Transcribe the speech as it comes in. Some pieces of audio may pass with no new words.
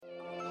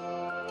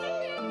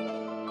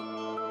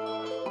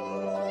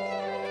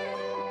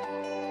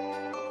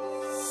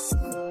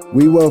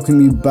we welcome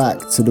you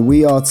back to the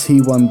We Are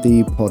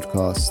T1D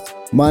podcast.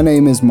 My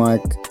name is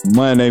Mike.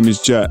 My name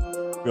is Jack.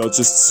 We are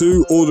just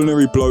two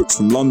ordinary blokes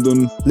from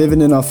London.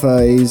 Living in our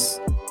 30s,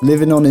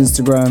 living on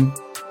Instagram,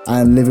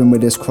 and living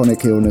with this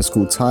chronic illness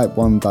called type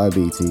 1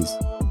 diabetes.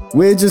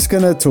 We're just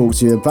going to talk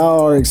to you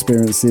about our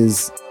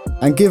experiences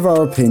and give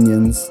our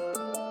opinions,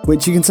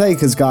 which you can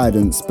take as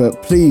guidance,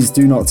 but please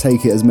do not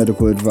take it as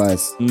medical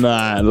advice.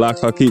 Nah,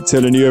 like I keep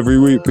telling you every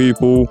week,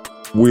 people,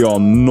 we are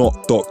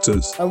not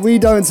doctors. And we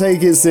don't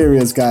take it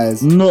serious,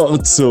 guys. Not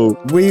at all.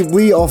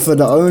 We offer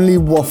the only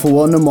waffle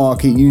on the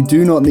market you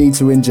do not need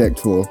to inject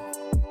for.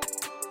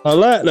 I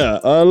like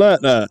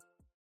that.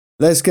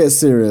 Let's get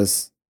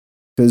serious,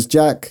 because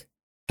Jack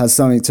has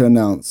something to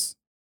announce.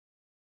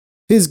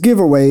 His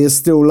giveaway is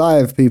still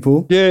live,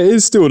 people. Yeah, it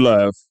is still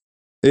live.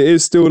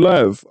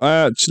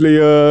 I actually,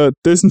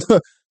 there's no,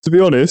 to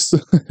be honest,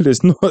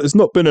 there's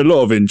not been a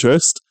lot of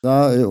interest.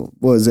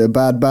 What is it, a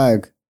bad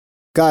bag?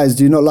 Guys,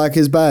 do you not like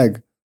his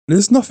bag?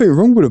 There's nothing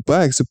wrong with the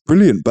bag. It's a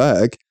brilliant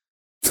bag.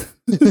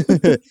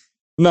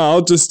 No,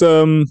 I'll just,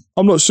 I'm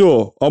not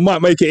sure. I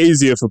might make it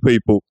easier for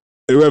people.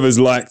 Whoever's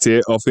liked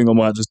it, I think I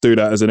might just do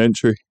that as an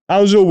entry.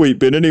 How's your week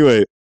been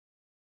anyway?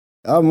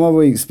 My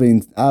week's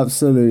been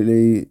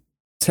absolutely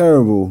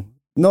terrible.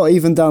 Not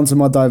even down to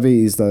my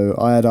diabetes, though.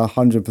 I had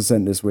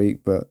 100% this week,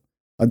 but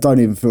I don't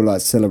even feel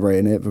like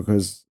celebrating it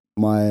because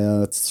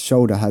my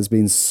shoulder has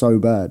been so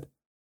bad.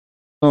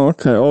 Oh,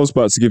 okay. I was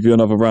about to give you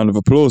another round of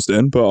applause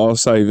then, but I'll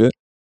save it.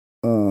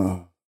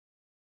 I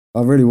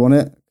really want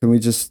it. Can we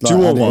just Do you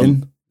want add it one?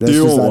 in? Let's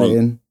just add it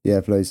in.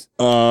 Yeah, please.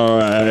 All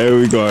right, here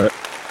we go.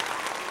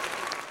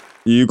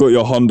 You got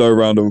your hundo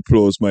round of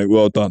applause, mate.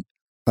 Well done.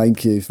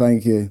 Thank you.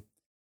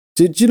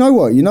 Do you know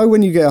what? You know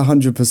when you get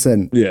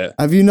 100%? Yeah.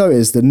 Have you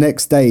noticed the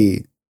next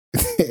day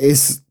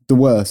is the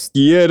worst?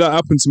 Yeah, that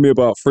happened to me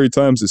about 3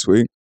 times this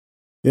week.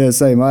 Yeah,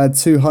 same. I had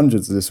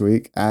 200s this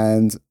week,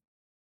 and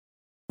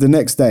the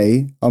next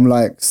day I'm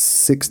like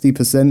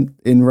 60%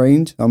 in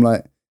range. I'm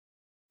like,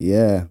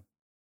 yeah,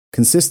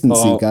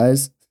 consistency,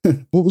 guys.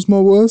 What was my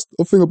worst?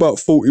 I think about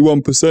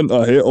 41%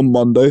 I hit on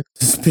Monday.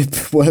 It's a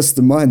bit worse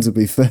than mine, to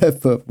be fair,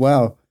 but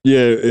wow.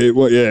 Yeah, it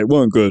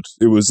wasn't good.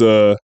 It was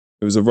a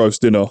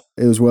roast dinner.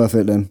 It was worth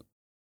it then.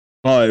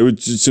 Do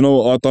you know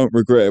what? I don't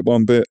regret it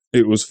one bit.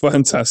 It was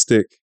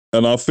fantastic.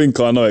 And I think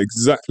I know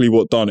exactly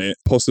what done it.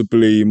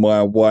 Possibly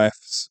my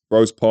wife's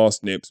roast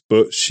parsnips,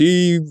 but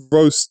she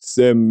roasts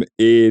them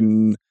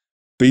in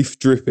beef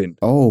dripping.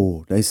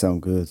 Oh, they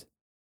sound good.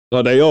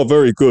 Like, they are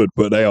very good,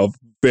 but they are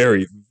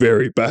very,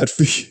 very bad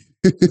for you.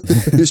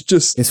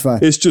 It's fine.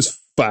 It's just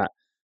fat.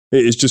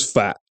 It is just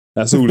fat.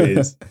 That's all it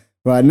is.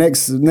 Right,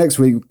 next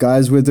week,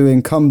 guys, we're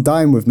doing Come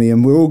Dine With Me,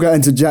 and we're all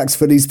going to Jack's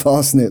for these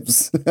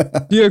parsnips.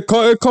 Yeah,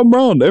 come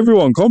round.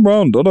 Everyone, come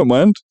round. I don't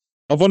mind.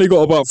 I've only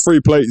got about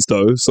 3 plates,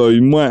 though, so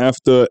you might have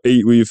to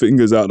eat with your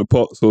fingers out of the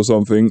pots or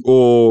something,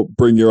 or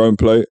bring your own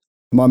plate.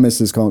 My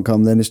missus can't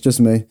come then, it's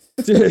just me.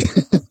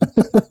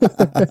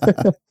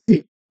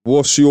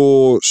 What's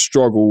your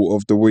struggle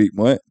of the week,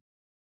 mate?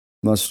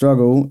 My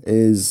struggle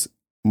is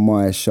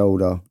my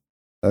shoulder,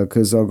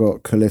 because I've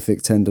got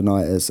prolific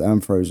tendonitis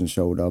and frozen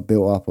shoulder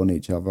built up on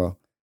each other.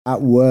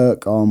 At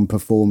work, I'm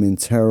performing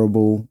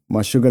terrible.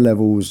 My sugar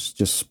levels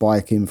just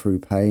spiking through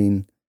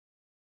pain.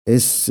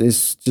 It's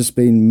just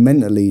been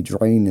mentally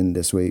draining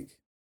this week.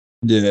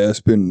 Yeah, it's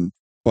been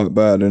quite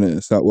bad, isn't it?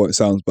 It's not what it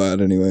sounds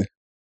bad anyway.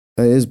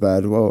 It is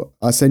bad. Well,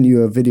 I sent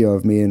you a video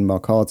of me in my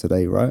car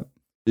today, right?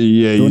 Yeah, you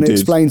did. Do you want to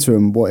explain to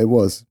him what it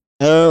was?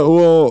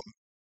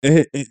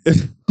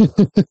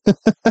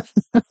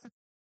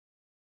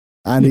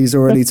 And he's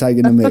already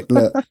taking a mic.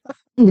 Look.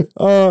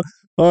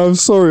 I'm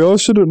sorry, I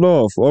shouldn't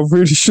laugh. I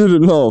really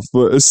shouldn't laugh,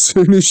 but as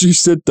soon as you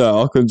said that,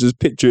 I can just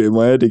picture it in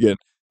my head again.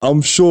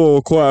 I'm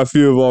sure quite a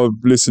few of our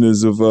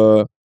listeners have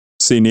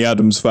seen the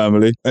Addams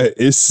Family.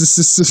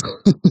 He's,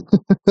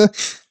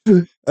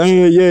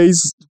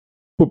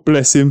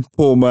 bless him,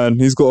 poor man.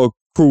 He's got to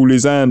crawl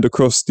his hand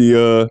across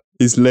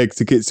his leg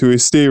to get to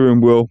his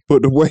steering wheel.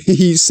 But the way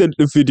he sent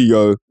the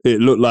video,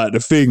 it looked like the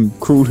Thing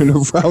crawling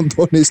around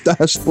on his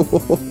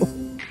dashboard.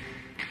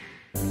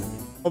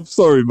 I'm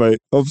sorry, mate.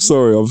 I'm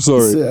sorry.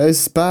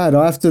 It's bad.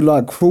 I have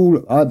to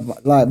crawl.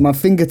 My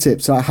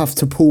fingertips, I have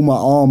to pull my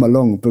arm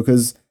along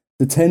because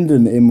the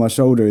tendon in my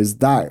shoulder is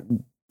that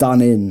done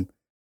in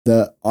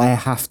that I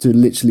have to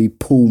literally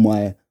pull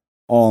my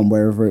arm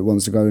wherever it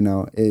wants to go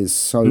now. It is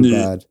so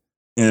bad.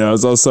 Yeah,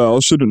 as I say, I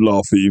shouldn't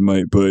laugh at you,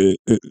 mate, but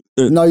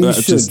no, you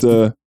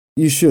should.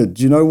 You should.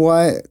 Do you know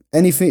why?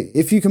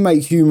 If you can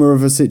make humour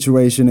of a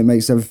situation, it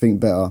makes everything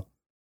better.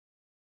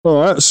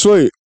 All right,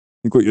 sweet.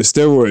 You've got your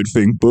steroid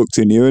thing booked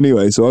in you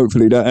anyway, so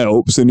hopefully that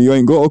helps, and you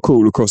ain't got to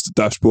crawl across the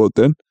dashboard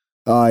then.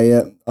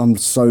 Yeah. I'm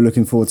so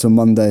looking forward to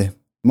Monday.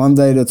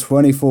 Monday, the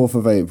 24th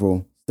of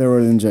April.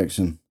 Steroid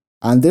injection.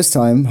 And this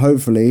time,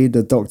 hopefully,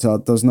 the doctor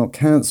does not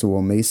cancel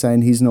on me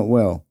saying he's not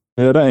well.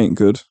 Yeah, that ain't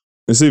good.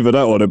 It's either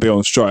that or they'll be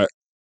on strike.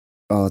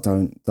 Oh,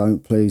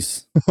 don't,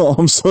 please. Oh,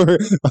 I'm sorry.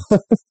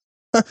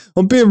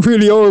 I'm being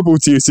really horrible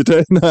to you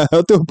today. No,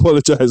 I do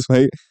apologise,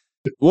 mate.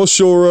 What's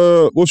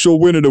your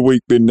win of the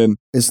week been then?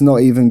 It's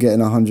not even getting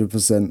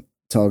 100%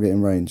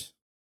 targeting range.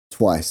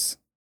 Twice.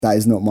 That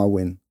is not my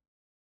win.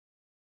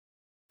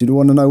 Do you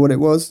want to know what it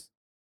was?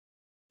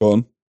 Go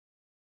on.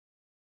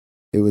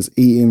 It was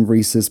eating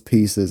Reese's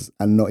Pieces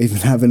and not even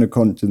having a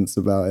conscience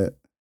about it.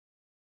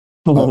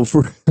 Oh,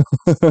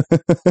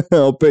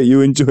 I'll bet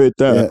you enjoyed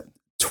that. Yeah,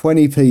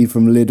 20p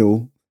from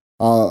Lidl.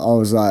 I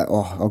was like,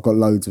 oh, I've got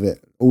loads of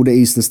it. All the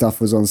Easter stuff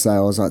was on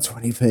sale. I was like,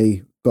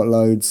 20p, got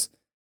loads.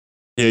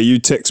 Yeah, you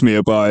text me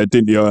about it,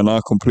 didn't you? And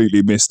I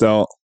completely missed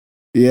out.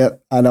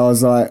 Yep. And I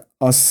was like,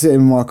 I was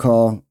sitting in my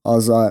car. I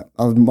was like,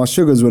 my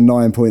sugars were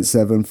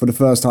 9.7. For the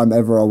first time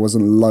ever, I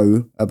wasn't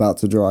low about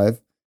to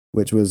drive,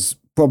 which was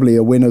probably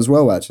a win as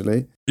well,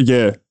 actually.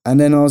 Yeah. And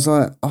then I was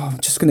like, oh, I'm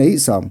just going to eat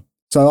some.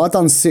 So I've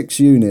done 6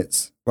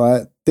 units,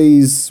 right?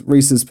 These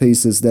Reese's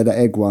Pieces, they're the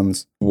egg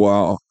ones.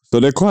 Wow. So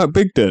they're quite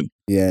big then?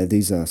 Yeah,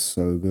 these are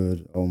so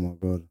good. Oh, my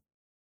God.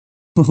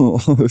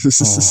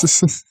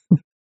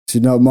 You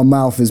know, my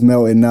mouth is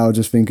melting now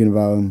just thinking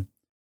about them.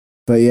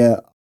 But yeah,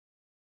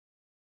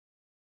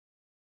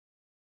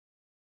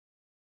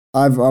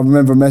 I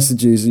remember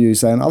messages you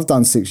saying, I've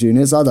done 6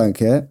 units, I don't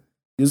care.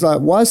 He was like,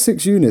 why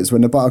 6 units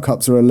when the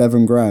buttercups are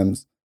 11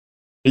 grams?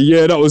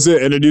 Yeah, that was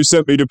it. And then you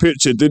sent me the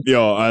picture, didn't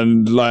you?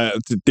 And like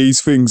these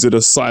things are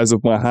the size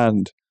of my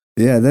hand.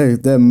 Yeah,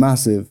 they're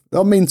massive.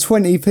 I mean,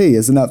 20p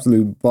is an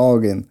absolute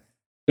bargain.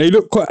 They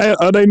look quite.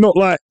 Are they not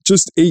like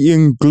just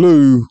eating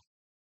glue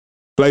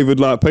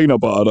flavored like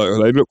peanut butter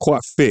though? They look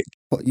quite thick.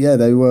 But yeah,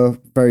 they were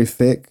very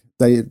thick.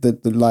 They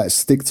like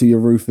stick to your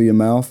roof of your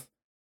mouth.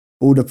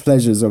 All the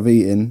pleasures of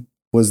eating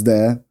was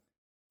there.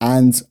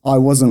 And I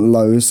wasn't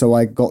low, so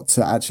I got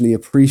to actually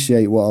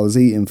appreciate what I was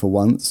eating for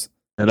once.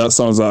 Yeah, that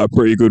sounds like a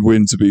pretty good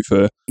win, to be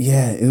fair.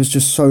 Yeah, it was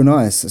just so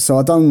nice. So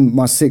I done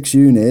my 6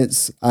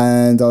 units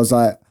and I was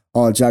like,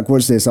 oh, Jack,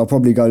 watch this. I'll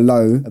probably go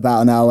low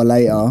about an hour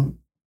later.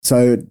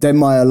 So then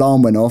my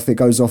alarm went off. It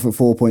goes off at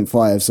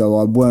 4.5, so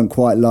I weren't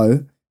quite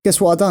low. Guess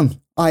what I done?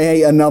 I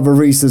ate another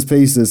Reese's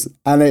Pieces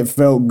and it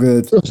felt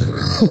good.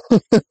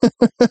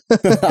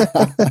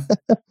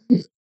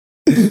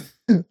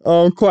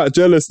 I'm quite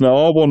jealous now.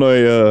 I want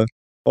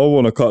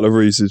a couple of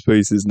Reese's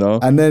Pieces now.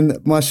 And then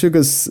my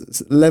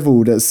sugar's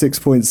leveled at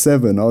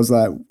 6.7. I was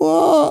like,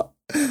 what?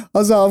 I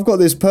was like, I've got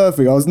this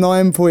perfect. I was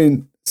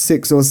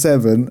 9.6 or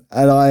 7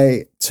 and I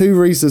ate 2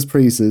 Reese's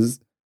Pieces,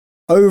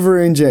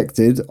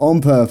 over-injected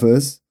on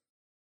purpose.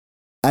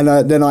 And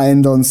then I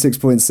end on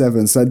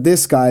 6.7. So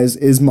this, guys,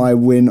 is my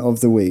win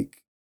of the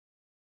week.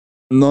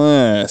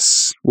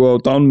 Nice. Well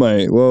done,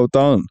 mate. Well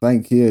done.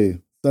 Thank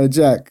you. So,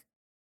 Jack,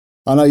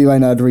 I know you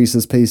ain't had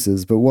Reese's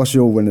Pieces, but what's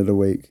your win of the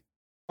week?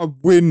 A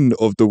win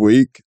of the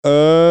week,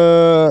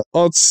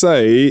 I'd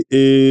say,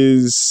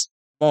 is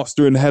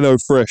mastering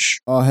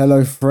HelloFresh. Oh,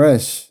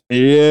 HelloFresh.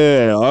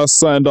 Yeah, I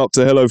signed up to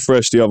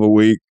HelloFresh the other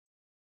week.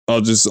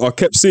 I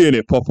kept seeing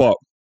it pop up.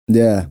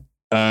 Yeah.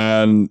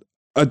 And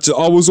I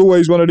was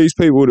always one of these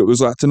people that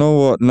was like, you know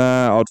what?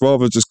 Nah, I'd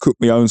rather just cook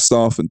my own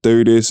stuff and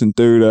do this and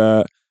do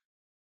that.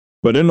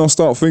 But then I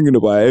start thinking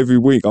about it every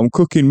week. I'm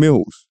cooking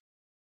meals.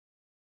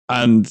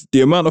 And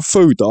the amount of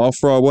food that I'll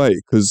throw away,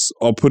 because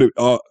I'll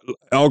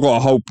got a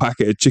whole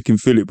packet of chicken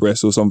fillet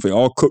breasts or something.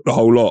 I'll cook the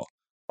whole lot.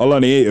 I'll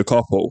only eat a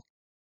couple.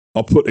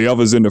 I'll put the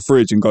others in the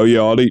fridge and go,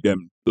 yeah, I'll eat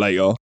them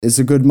later. It's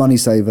a good money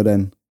saver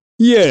then.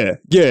 Yeah.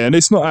 And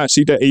it's not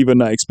actually even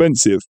that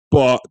expensive.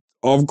 But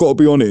I've got to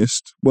be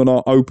honest, when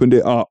I opened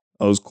it up,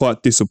 I was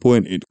quite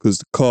disappointed because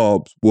the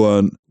carbs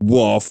weren't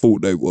what I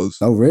thought they was.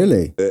 Oh,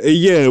 really?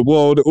 Yeah,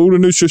 well, all the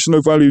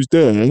nutritional value's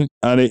there,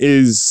 and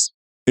it's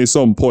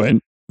on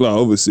point. Like,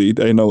 obviously,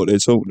 they know what they're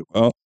talking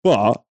about,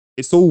 but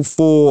it's all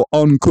for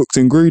uncooked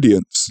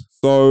ingredients.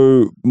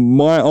 So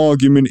my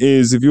argument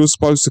is, if you're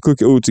supposed to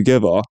cook it all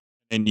together,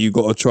 then you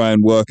got to try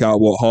and work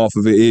out what half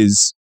of it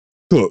is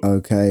cooked.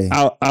 Okay.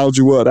 How'd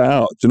you work that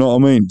out? Do you know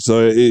what I mean?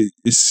 So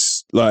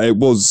it's like it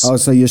was. Oh,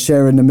 so you're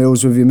sharing the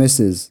meals with your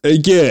missus?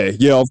 Yeah,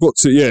 I've got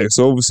to. Yeah,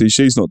 so obviously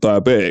she's not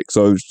diabetic,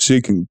 so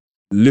she can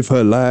live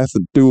her life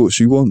and do what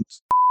she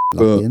wants.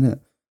 Lucky, innit?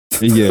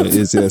 Yeah, it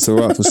is. Yeah, it's all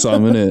right for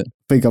some, innit?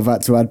 I think I've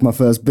had to add my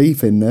first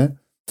beef in there.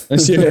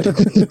 Yeah.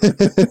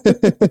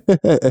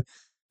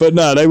 But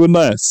no, they were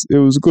nice. It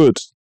was good.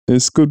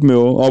 It's a good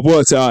meal. I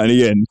worked it out in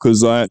the end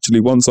because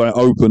once I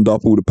opened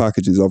up all the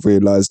packages, I've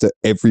realised that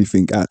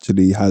everything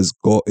actually has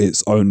got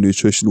its own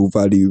nutritional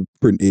value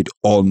printed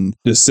on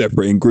the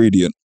separate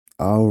ingredient.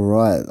 Oh,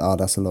 right. Oh,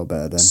 that's a lot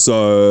better then.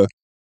 So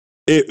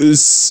I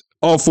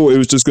thought it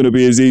was just going to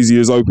be as easy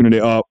as opening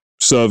it up,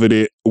 serving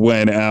it,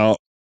 weighing it out,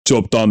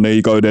 job done, there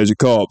you go, there's your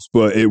carbs.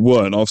 But it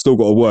weren't. I've still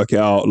got to work it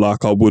out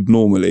like I would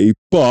normally.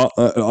 But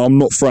I'm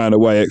not throwing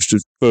away extra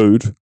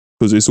food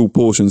because it's all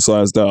portion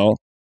sized out.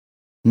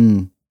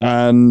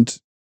 And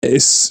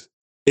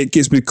it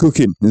gets me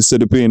cooking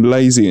instead of being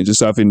lazy and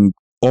just having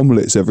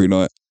omelettes every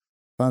night.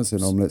 Fancy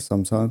an omelette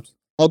sometimes.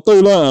 I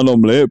do like an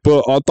omelette,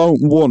 but I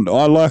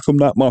like them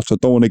that much. I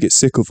don't want to get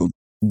sick of them.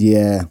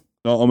 Yeah. You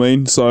know what I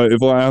mean? So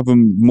if I have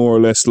them more or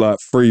less like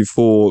 3,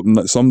 4,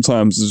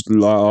 sometimes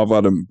like I've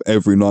had them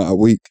every night a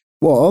week.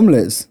 What,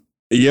 omelettes?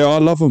 Yeah, I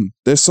love them.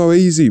 They're so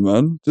easy,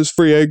 man. Just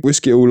 3 egg,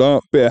 whisk it all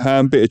up, bit of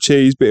ham, bit of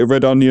cheese, bit of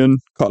red onion,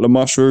 couple of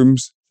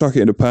mushrooms, chuck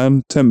it in the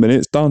pan, 10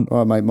 minutes, done. All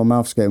right, mate, my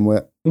mouth's getting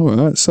wet. All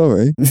right,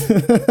 sorry.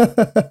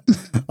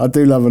 I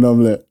do love an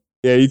omelette.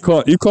 Yeah, you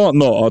can't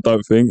not, I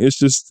don't think. It's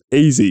just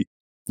easy.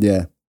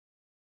 Yeah.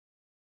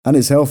 And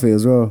it's healthy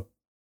as well.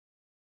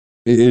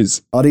 It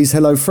is. Are these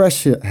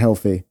HelloFresh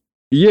healthy?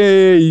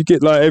 Yeah, you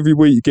get like every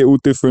week you get all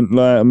different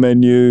like a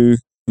menu.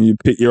 You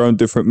pick your own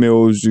different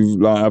meals. You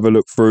like have a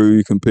look through.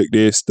 You can pick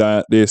this,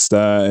 that.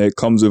 It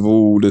comes with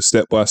all the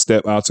step by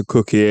step how to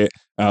cook it,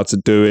 how to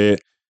do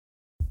it.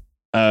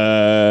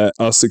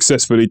 I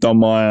successfully done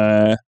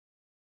my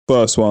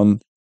first one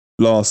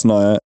last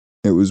night.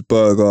 It was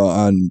burger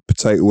and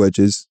potato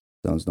wedges.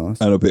 Sounds nice.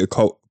 And a bit of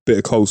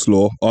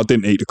coleslaw. I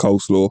didn't eat the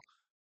coleslaw,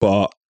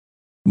 but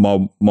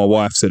my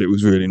wife said it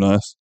was really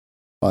nice.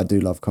 I do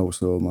love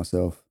coleslaw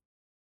myself.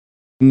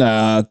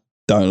 Nah,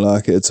 don't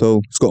like it at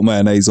all. It's got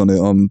mayonnaise on it.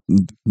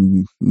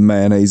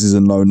 Mayonnaise is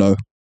a no-no.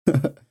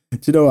 Do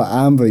you know what?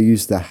 Amber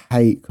used to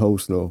hate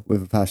coleslaw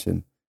with a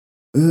passion.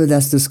 Ugh,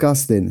 that's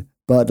disgusting.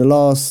 But the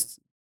last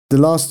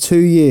 2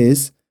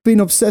 years, been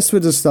obsessed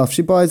with the stuff.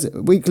 She buys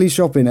weekly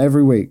shopping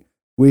every week.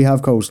 We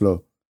have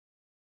coleslaw.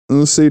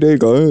 Well, see, there you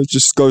go. It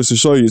just goes to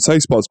show your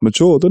taste buds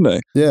mature, doesn't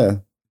they? Yeah.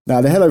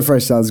 Now, the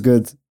HelloFresh sounds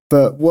good.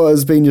 But what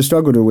has been your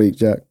struggle of the week,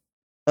 Jack?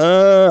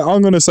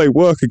 I'm going to say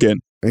work again.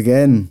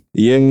 Again?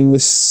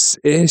 Yes,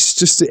 it's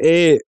just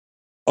it.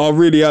 I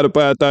really had a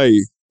bad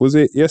day. Was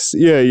it? Yes,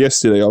 yeah,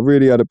 yesterday. I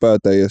really had a bad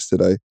day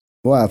yesterday.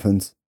 What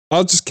happened?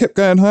 I just kept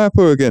going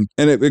hyper again.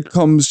 And it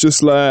becomes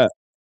just like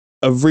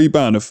a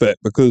rebound effect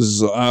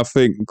because I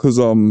think because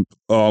I'm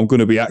going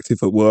to be active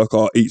at work,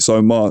 I'll eat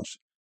so much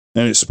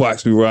and it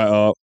spikes me right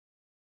up.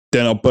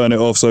 Then I'll burn it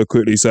off so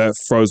quickly so it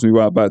throws me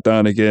right back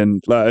down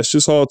again. Like, it's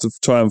just hard to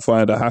try and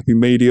find a happy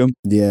medium.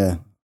 Yeah.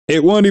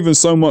 It weren't even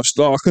so much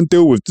that I can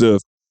deal with the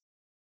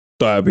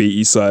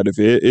diabetes side of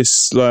it.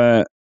 It's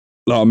like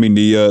I mean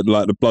the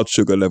like the blood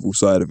sugar level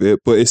side of it,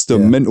 but it's the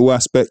mental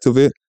aspect of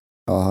it.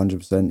 Oh,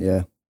 100%,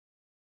 yeah.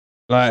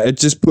 Like, it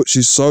just puts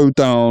you so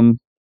down.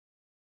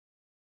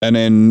 And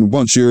then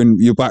once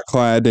you're back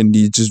high, then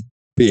you just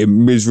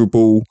being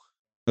miserable.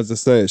 As I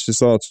say, it's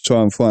just hard to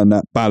try and find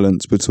that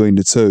balance between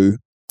the two.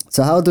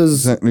 So how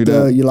does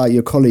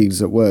your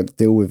colleagues at work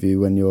deal with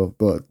you when you're,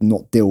 well,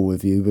 not deal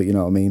with you, but you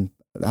know what I mean?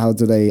 How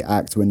do they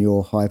act when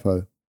you're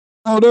hypo?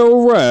 Oh, they're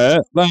all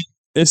right. Like,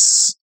 I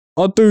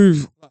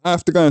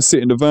have to go and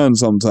sit in the van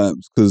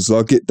sometimes because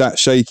I get that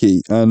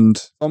shaky, and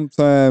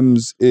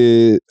sometimes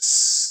it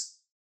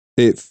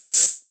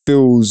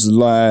feels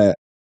like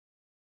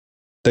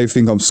they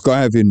think I'm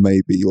skiving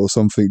maybe or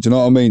something. Do you know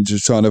what I mean?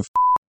 Just trying to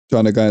go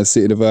and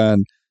sit in the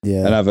van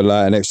and have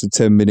an extra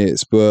 10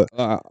 minutes. But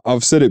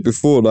I've said it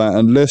before, like,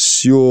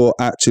 unless you're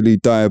actually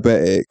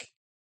diabetic,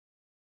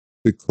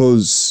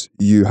 because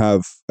you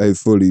have a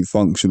fully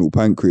functional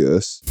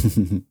pancreas,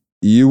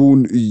 you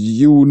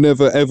will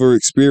never ever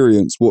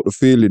experience what the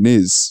feeling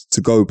is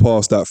to go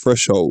past that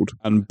threshold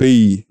and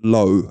be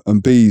low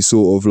and be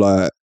sort of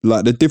like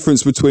the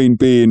difference between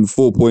being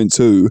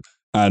 4.2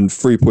 and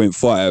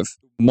 3.5.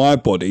 My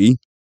body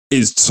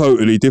is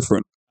totally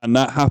different, and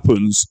that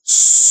happens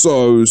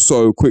so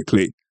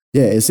quickly.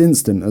 Yeah, it's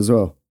instant as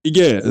well.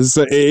 Yeah,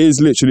 it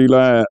is literally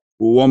like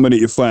 1 minute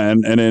you're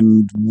fine, and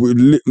then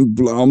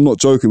I'm not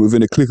joking,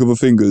 within a click of a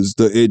fingers,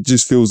 that it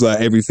just feels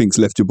like everything's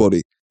left your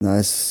body. No,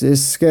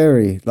 it's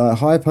scary. Like,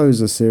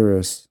 hypos are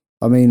serious.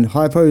 I mean,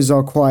 hypos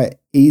are quite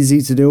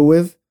easy to deal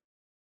with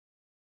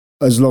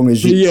as long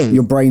as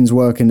your brain's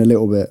working a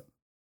little bit.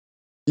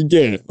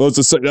 Yeah, as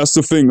I say, that's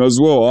the thing as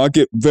well. I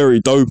get very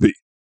dopey.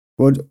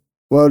 Well,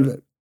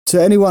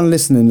 to anyone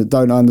listening that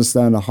don't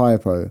understand a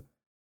hypo,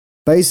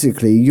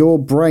 basically your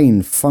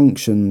brain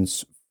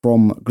functions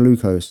from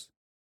glucose.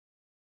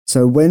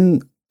 So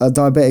when a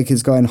diabetic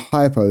is going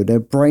hypo, their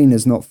brain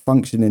is not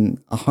functioning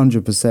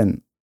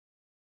 100%.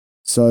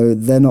 So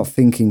they're not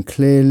thinking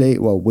clearly.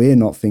 Well, we're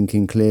not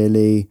thinking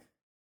clearly,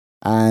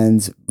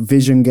 and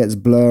vision gets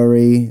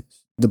blurry.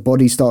 The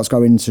body starts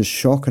going into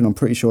shock, and I'm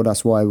pretty sure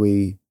that's why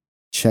we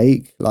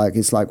shake. Like,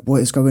 it's like,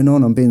 what is going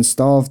on? I'm being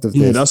starved of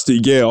this. That's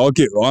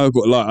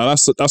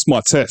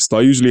my test.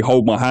 I usually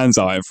hold my hands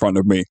out in front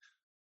of me,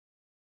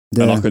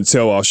 and I can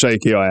tell how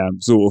shaky I am,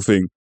 sort of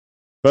thing.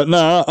 But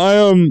nah, I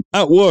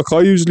at work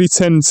I usually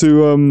tend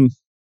to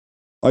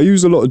I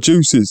use a lot of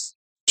juices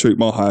to treat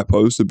my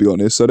hypos, to be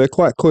honest. So they're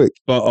quite quick.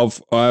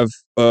 But I've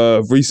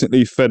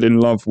recently fell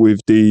in love with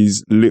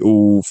these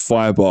little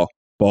fibre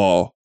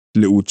bar,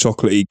 little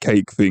chocolatey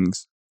cake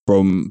things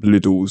from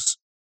Lidl's.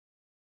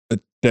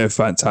 They're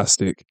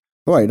fantastic.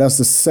 Right, that's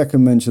the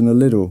second mention of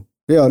Lidl.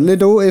 Yeah,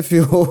 Lidl, if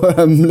you're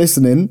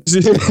listening.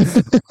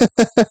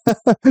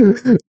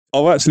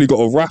 I've actually got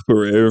a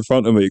wrapper here in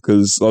front of me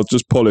because I've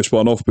just polished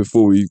one off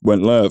before we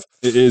went live.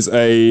 It is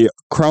a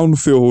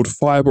Crownfield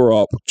Fibre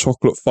Up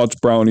chocolate fudge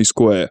brownie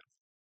square.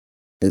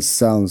 It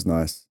sounds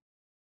nice.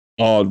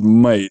 Oh,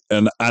 mate.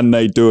 And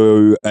they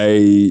do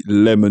a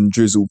lemon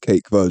drizzle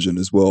cake version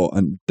as well,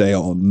 and they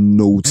are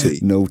naughty.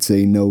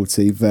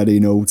 Naughty, very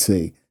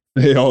naughty.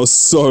 They are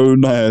so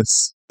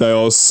nice. They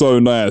are so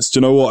nice. Do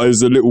you know what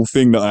is a little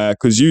thing that I had?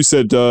 Because you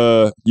said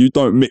you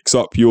don't mix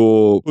up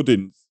your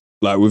puddings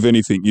like with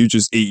anything. You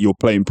just eat your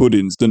plain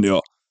puddings, didn't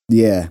you?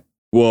 Yeah.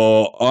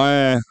 Well,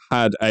 I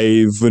had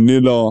a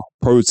vanilla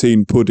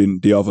protein pudding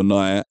the other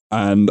night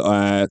and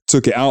I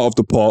took it out of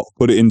the pot,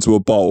 put it into a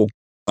bowl,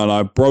 and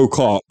I broke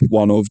up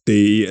one of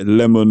the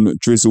lemon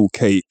drizzle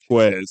cake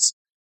squares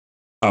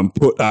and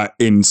put that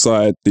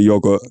inside the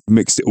yogurt,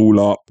 mixed it all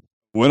up.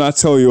 When I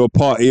tell you a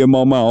party in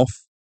my mouth,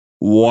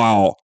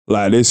 wow,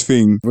 like this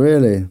thing.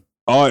 Really?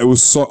 Oh, it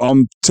was so,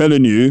 I'm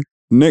telling you,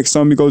 next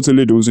time you go to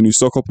Lidl's and you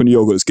stock up on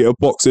yogurts, get a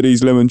box of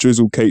these lemon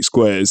drizzle cake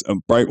squares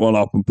and break one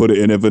up and put it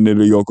in a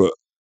vanilla yogurt.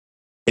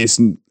 It's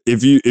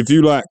if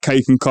you like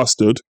cake and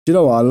custard, Do you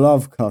know what? I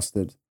love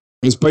custard.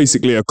 it's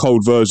basically a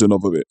cold version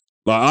of it.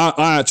 Like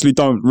I actually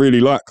don't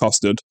really like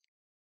custard,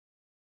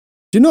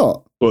 Do you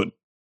not? but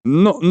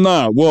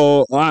nah.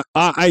 Well, I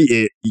ate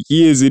it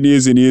years and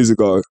years and years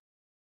ago,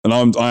 and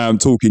I am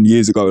talking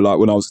years ago, like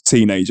when I was a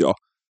teenager,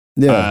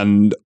 Yeah.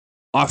 and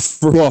I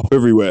threw up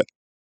everywhere.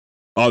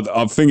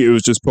 I think it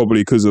was just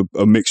probably because of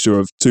a mixture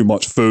of too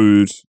much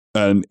food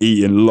and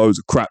eating loads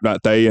of crap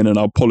that day, and then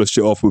I polished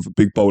it off with a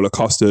big bowl of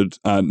custard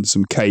and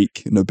some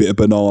cake and a bit of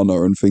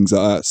banana and things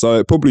like that. So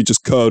it probably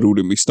just curdled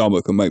in my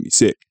stomach and made me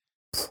sick.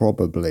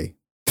 Probably.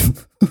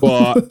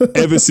 But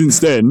ever since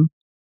then,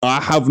 I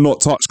have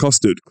not touched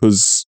custard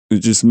because it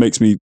just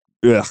makes me,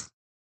 yeah,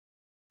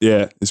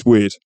 it's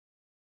weird.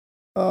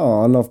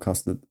 Oh, I love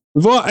custard.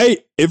 If I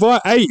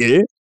ate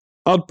it,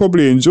 I'd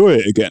probably enjoy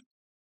it again.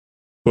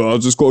 But I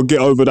just got to get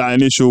over that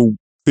initial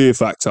fear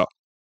factor.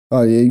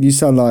 Oh, you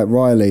sound like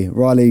Riley.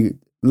 Riley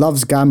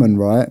loves gammon,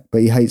 right?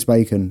 But he hates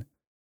bacon.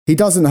 He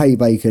doesn't hate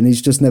bacon.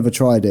 He's just never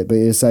tried it, but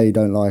he'll say he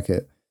don't like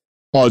it.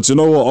 Oh, do you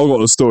know what? I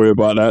got a story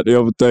about that the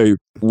other day.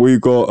 We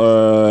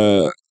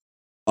got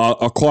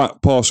I'm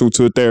quite partial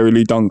to a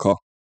Dairy Dunker,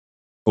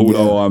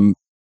 although I'm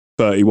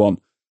 31.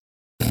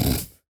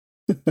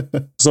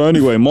 So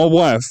anyway, my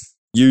wife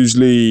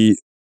usually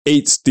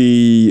eats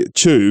the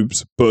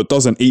tubes, but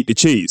doesn't eat the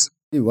cheese.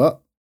 You what?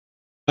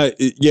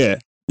 Yeah.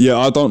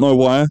 I don't know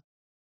why.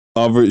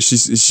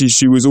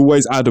 She was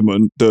always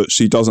adamant that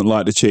she doesn't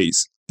like the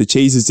cheese. The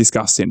cheese is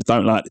disgusting. I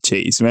don't like the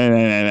cheese.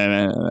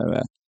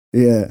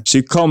 Yeah.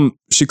 She come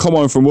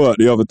home from work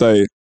the other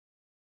day,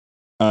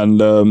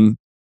 and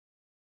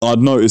I'd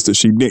noticed that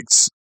she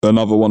nicked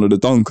another one of the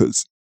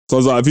dunkers. So I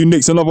was like, "Have you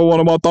nicked another one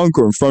of my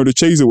dunker and throw the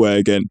cheese away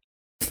again?"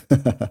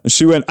 And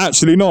she went,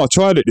 "Actually, no. I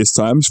tried it this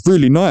time. It's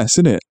really nice,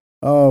 isn't it?"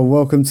 Oh,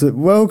 welcome to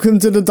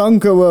the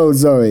dunker world,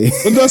 Zoe.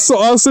 And that's what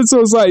I said. So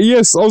I was like,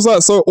 yes. I was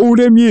like, so all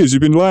them years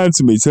you've been lying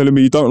to me, telling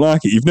me you don't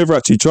like it. You've never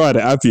actually tried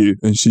it, have you?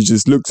 And she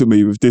just looked at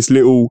me with this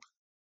little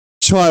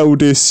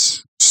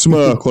childish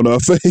smirk on her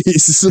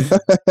face.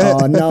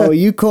 Oh no,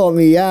 you caught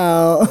me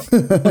out.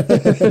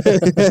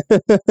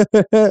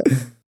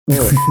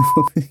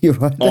 You're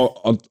right.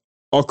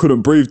 I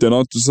couldn't breathe then.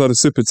 I just had a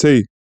sip of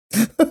tea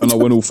and I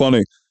went all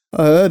funny.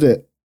 I heard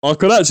it. I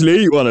could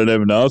actually eat one of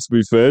them now, to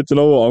be fair. Do you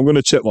know what? I'm going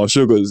to check my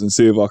sugars and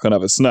see if I can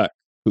have a snack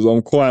because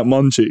I'm quite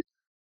munchy.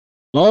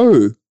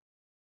 No,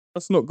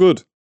 that's not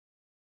good.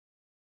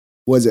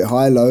 Was it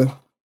high, low?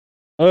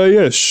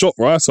 Yeah, shot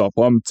right up.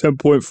 I'm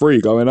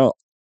 10.3 going up.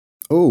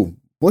 Oh,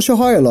 what's your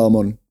high alarm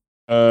on?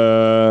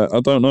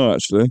 I don't know,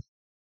 actually.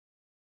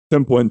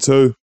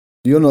 10.2.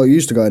 You're not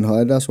used to going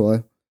high, that's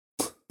why.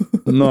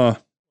 Nah,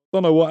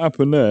 don't know what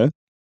happened there.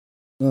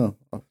 No,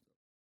 I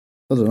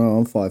don't know.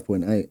 I'm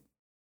 5.8.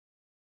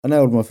 I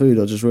nailed my food,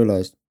 I just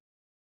realised.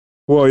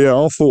 Well, yeah,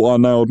 I thought I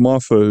nailed my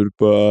food,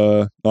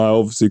 but I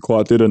obviously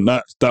quite didn't.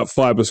 That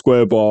fibre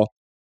square bar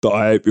that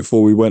I ate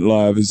before we went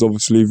live has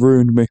obviously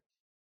ruined me.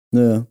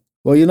 Yeah.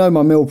 Well, you know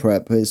my meal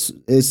prep,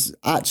 it's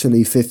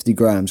actually 50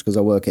 grams because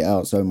I work it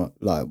out so much,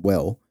 like,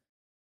 well.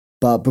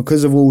 But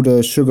because of all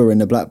the sugar in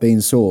the black bean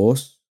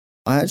sauce,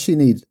 I actually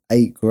need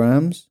 8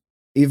 grams,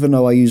 even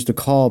though I use the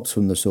carbs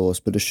from the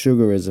sauce, but the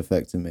sugar is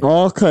affecting me.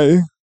 Oh,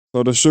 okay.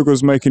 So the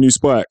sugar's making you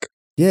spike.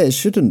 Yeah, it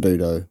shouldn't do,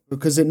 though,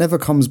 because it never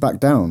comes back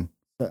down.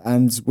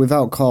 And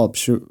without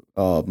carbs,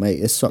 oh,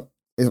 mate,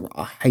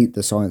 I hate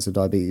the science of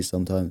diabetes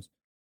sometimes.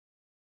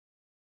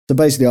 So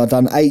basically, I've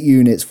done 8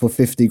 units for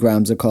 50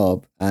 grams of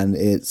carb, and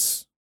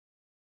it's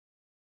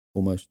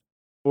almost.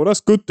 Well,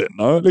 that's good then,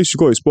 no? At least you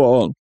got it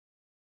spot on.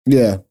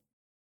 Yeah.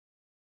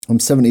 I'm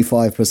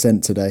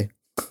 75% today.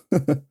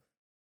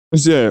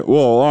 Yeah,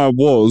 well, I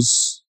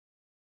was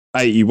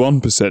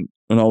 81%,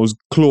 and I was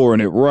clawing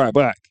it right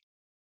back.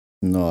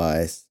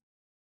 Nice.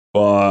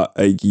 But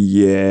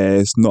yeah,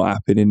 it's not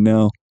happening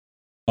now.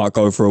 I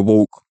go for a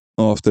walk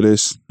after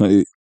this.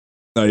 That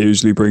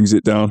usually brings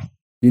it down.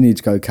 You need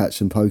to go catch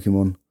some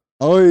Pokemon.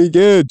 Oh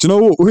yeah, do you know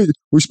what?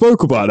 We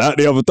spoke about that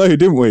the other day,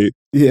 didn't we?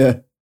 Yeah.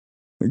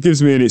 It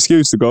gives me an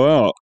excuse to go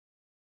out.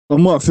 I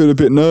might feel a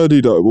bit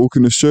nerdy though,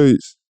 walking the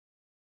streets.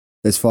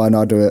 It's fine,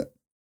 I'll do it.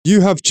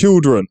 You have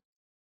children.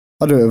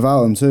 I'll do it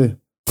without them too.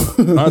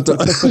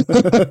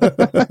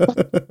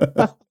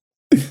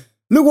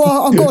 Look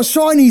what I've got a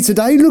shiny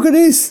today. Look at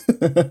this.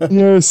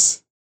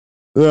 Yes.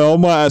 Yeah, I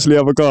might actually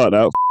have a go at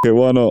that. F it,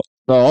 why not?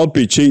 No, I'd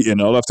be cheating.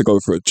 I'll have to go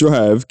for a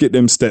drive, get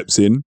them steps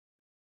in,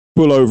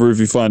 pull over if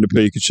you find a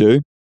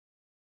Pikachu.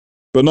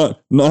 But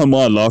not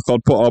my luck. I'll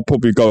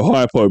probably go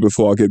hypo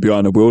before I get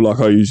behind the wheel, like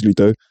I usually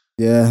do.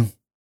 Yeah.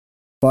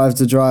 5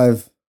 to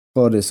drive.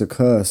 God, it's a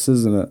curse,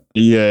 isn't it?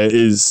 Yeah, it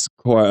is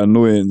quite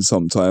annoying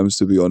sometimes,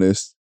 to be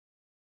honest.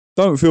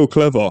 Don't feel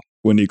clever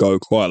when you go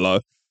quite low.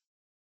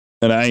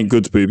 And it ain't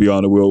good to be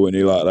behind the wheel when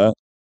you're like that.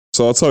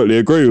 So I totally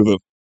agree with them.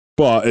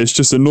 But it's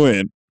just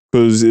annoying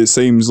because it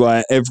seems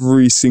like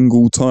every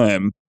single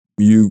time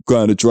you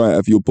go on a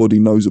drive, your body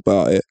knows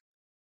about it.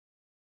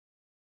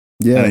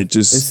 Yeah. And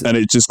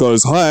it just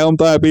goes, "Hi, I'm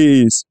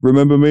diabetes.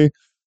 Remember me?"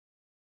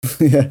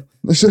 Yeah.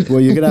 Well,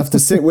 you're going to have to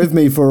sit with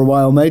me for a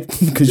while, mate,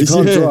 because you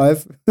can't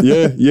drive.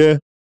 Yeah.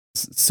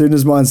 As soon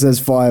as mine says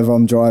 5,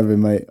 I'm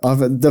driving, mate.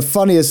 The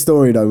funniest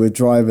story, though, with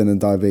driving and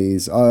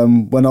diabetes,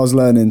 when I was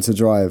learning to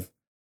drive,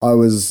 I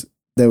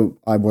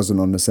wasn't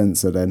on the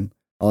sensor then.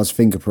 I was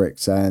finger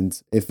pricks,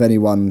 and if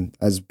anyone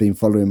has been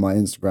following my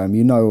Instagram,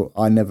 you know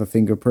I never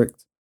finger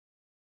pricked.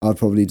 I'd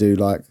probably do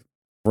like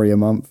 3 a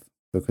month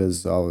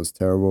because I was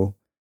terrible.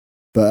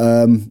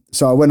 But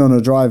so I went on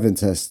a driving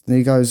test, and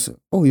he goes,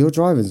 "Oh, your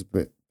driving's a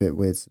bit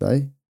weird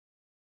today."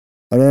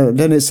 And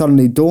then it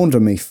suddenly dawned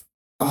on me,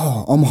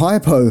 "Oh, I'm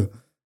hypo."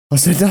 I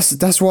said,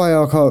 "That's why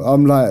I can't."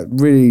 I'm like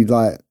really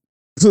like.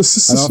 It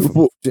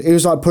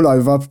was like, "Pull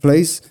over,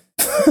 please."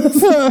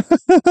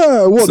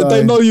 What, did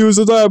they know you was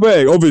a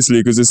diabetic? Obviously,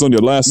 because it's on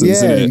your license,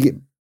 isn't it?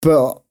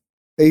 But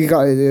he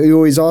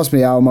always asked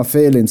me how am I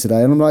feeling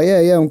today, and I'm like,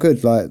 yeah, I'm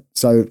good. Like,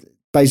 so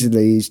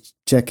basically, he's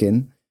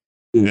checking.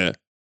 Yeah.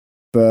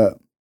 But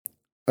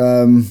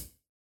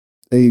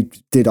he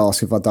did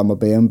ask if I'd done my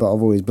BM, but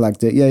I've always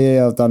blagged it.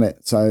 Yeah, I've done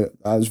it. So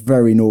that was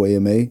very naughty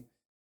of me.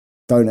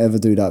 Don't ever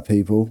do that,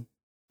 people.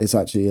 It's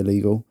actually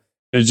illegal.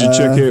 Did you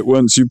check it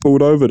once you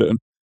pulled over then?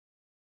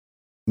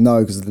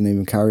 No, because I didn't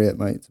even carry it,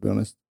 mate, to be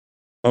honest.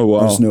 Oh, wow.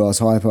 I just knew I was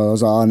hypo. I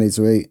was like, I need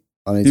to eat.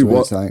 I need to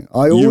eat something.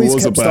 I always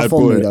kept stuff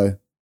on me, though.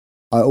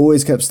 I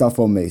always kept stuff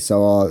on me.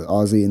 So I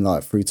was eating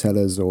like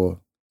Fruitellas or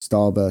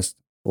Starburst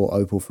or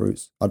Opal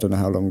Fruits. I don't know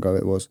how long ago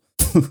it was.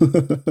 Do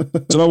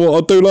you know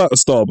what? I do like a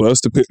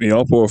Starburst to pick me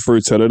up or a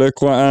Fruitella. They're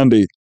quite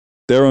handy.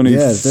 They're only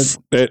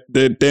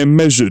they're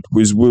measured,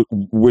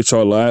 which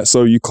I like.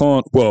 So you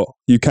can't. Well,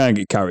 you can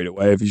get carried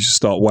away if you just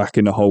start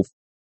whacking the whole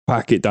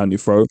packet down your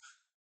throat.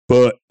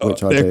 But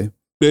which I do.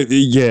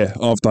 Yeah,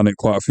 I've done it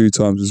quite a few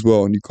times as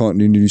well, and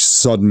you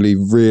suddenly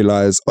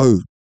realise,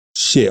 oh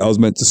shit, I was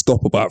meant to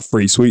stop about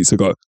 3 sweets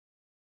ago.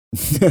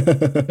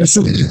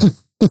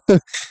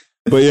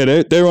 But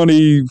yeah, they're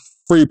only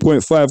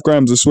 3.5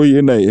 grams of sweet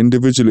in there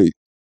individually.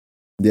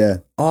 Yeah.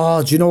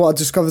 Oh, do you know what I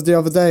discovered the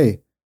other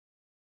day?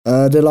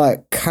 They're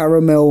like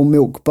caramel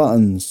milk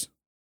buttons.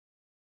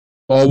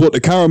 Oh, what,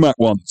 the Caramac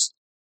ones?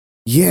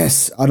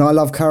 Yes, and I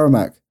love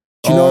Caramac.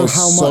 Do you know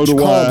how much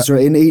carbs are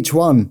in each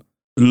one?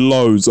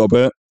 Loads, I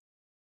bet.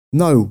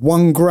 No,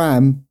 1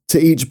 gram to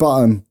each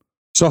button.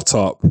 Shut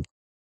up.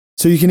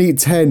 So you can eat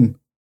 10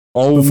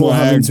 before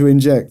having to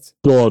inject.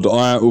 God,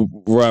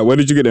 right, where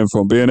did you get them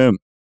from? B&M?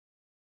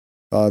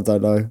 I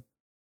don't know.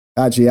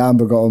 Actually,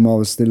 Amber got them, I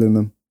was stealing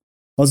them.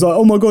 I was like,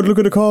 oh my God, look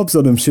at the carbs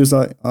on them. She was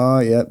like,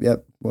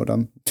 yep, well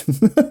done.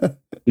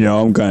 Yeah,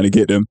 I'm going to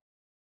get them.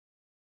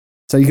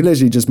 So you can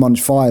literally just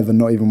munch 5 and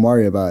not even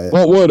worry about it.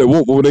 What were they?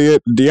 What were they?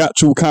 The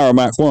actual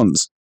Caramac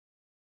ones?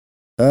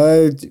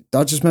 I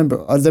just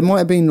remember there might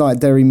have been like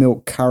dairy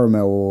milk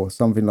caramel or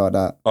something like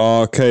that.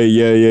 Okay,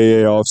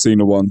 yeah. I've seen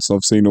the ones. So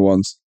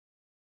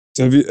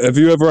have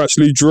you ever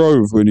actually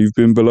drove when you've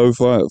been below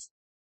 5?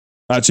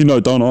 Actually, no,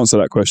 don't answer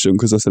that question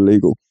because that's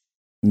illegal.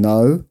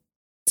 No.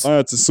 I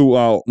had to sort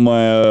out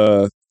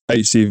my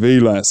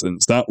HCV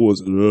license. That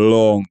was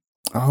long.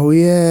 Oh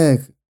yeah.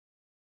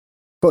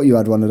 Thought you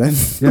had one of them.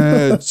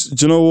 Yeah, do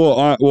you know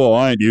what?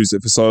 I ain't used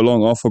it for so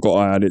long. I forgot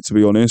I had it, to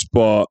be honest.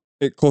 But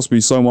it cost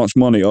me so much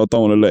money. I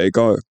don't want to let it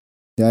go.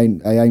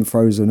 It ain't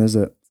frozen, is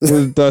it?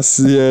 That's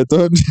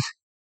don't.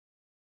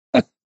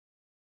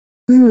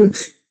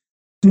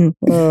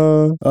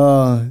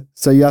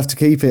 So you have to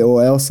keep it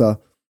or else.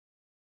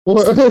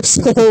 What else?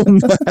 Oh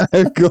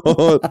my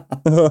God.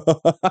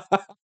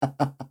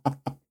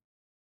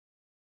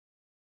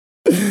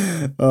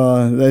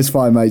 That's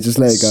fine, mate. Just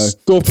let it go.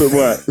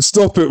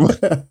 Stop it,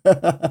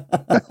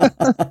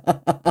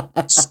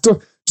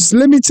 Stop. Just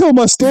let me tell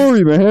my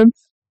story, man.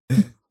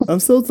 I'm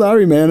so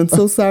sorry, man. I'm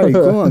so sorry.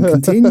 Go on,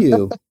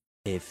 continue.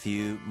 A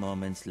few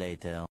moments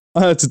later.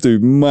 I had to do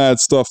mad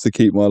stuff to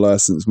keep my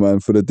license, man,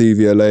 for the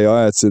DVLA.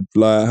 I had to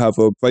have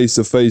a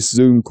face-to-face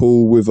Zoom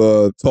call with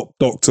a top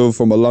doctor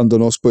from a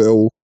London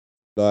hospital,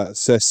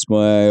 assess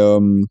my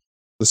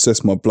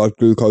blood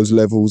glucose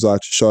levels. I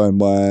had to show him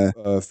my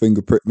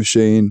finger prick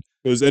machine.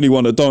 Because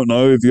anyone that don't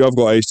know, if you have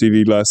got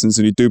HGV license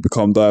and you do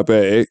become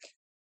diabetic,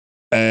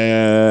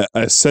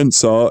 a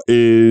sensor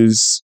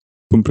is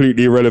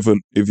completely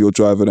irrelevant if you're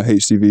driving a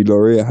HGV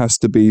lorry. It has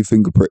to be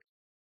finger prick.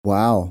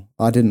 Wow,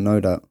 I didn't know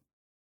that.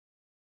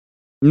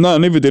 No,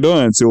 neither did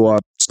I until I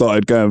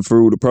started going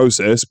through all the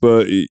process.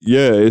 But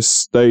yeah,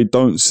 they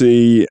don't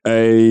see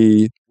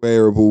a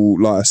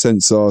wearable like a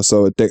sensor,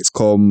 so a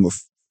Dexcom,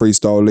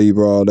 Freestyle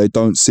Libra. They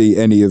don't see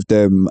any of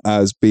them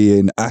as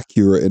being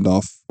accurate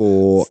enough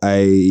for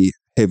a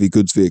heavy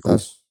goods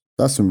vehicle.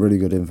 That's some really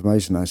good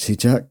information, actually,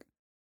 Jack.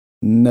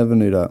 Never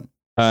knew that.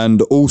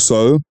 And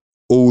also,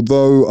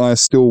 although I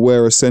still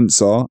wear a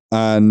sensor,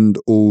 and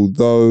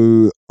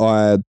although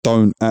I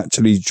don't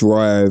actually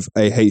drive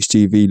a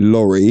HGV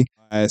lorry,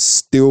 I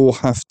still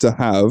have to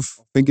have,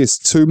 I think it's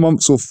 2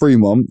 months or 3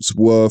 months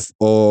worth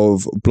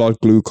of blood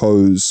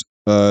glucose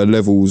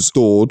levels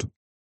stored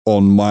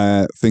on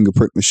my finger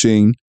prick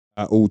machine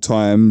at all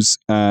times.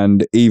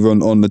 And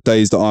even on the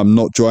days that I'm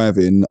not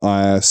driving,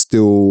 I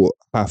still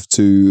have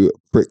to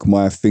prick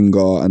my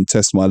finger and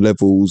test my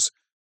levels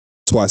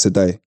twice a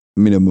day,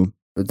 minimum.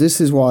 But this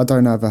is why I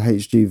don't have a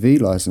HGV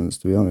license,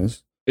 to be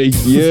honest.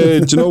 Yeah,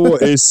 do you know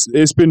what?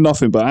 It's been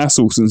nothing but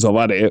hassle since I've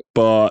had it,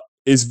 but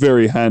it's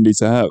very handy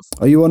to have.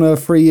 Are you on a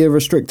 3-year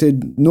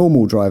restricted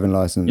normal driving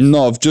license?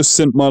 No, I've just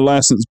sent my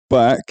license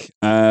back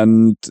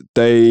and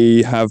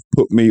they have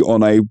put me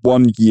on a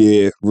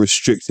 1-year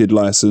restricted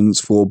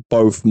license for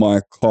both my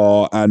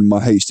car and my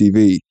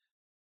HGV.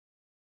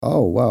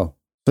 Oh, wow.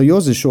 So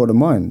yours is shorter than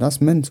mine.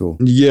 That's mental.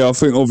 Yeah, I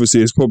think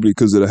obviously it's probably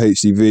because of the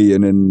HGV,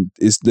 and then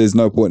there's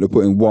no point of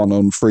putting one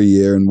on 3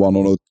 year and one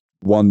on a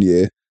 1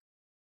 year.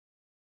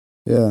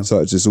 Yeah. So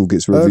it just all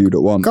gets reviewed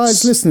at once.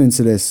 Guys listening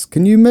to this,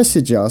 can you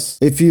message us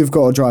if you've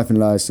got a driving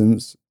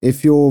license,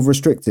 if you're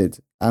restricted,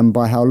 and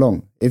by how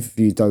long, if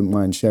you don't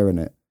mind sharing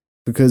it?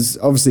 Because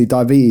obviously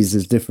diabetes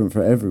is different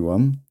for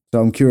everyone. So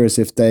I'm curious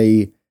if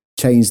they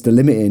changed the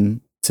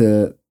limiting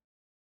to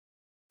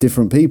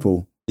different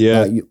people.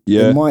 Yeah,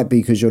 yeah. It might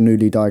be because you're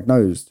newly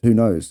diagnosed. Who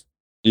knows?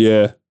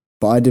 Yeah.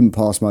 But I didn't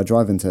pass my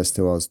driving test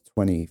till I was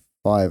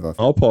 25.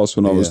 I passed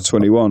when I was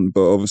 21,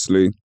 but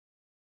obviously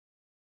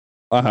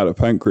I had a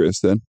pancreas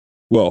then.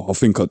 Well, I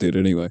think I did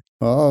anyway.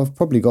 Oh, I've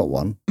probably got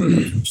one.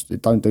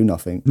 It don't do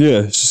nothing.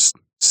 Yeah, it's just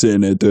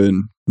sitting there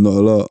doing not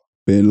a lot,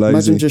 being lazy.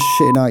 Imagine just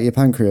shitting out your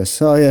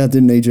pancreas. Oh yeah, I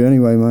didn't need you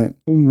anyway, mate.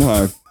 Oh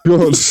my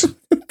God.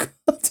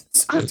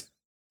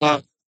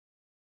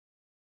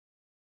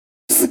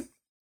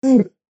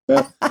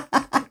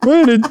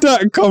 Where did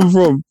that come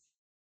from?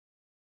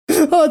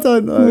 I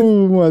don't know.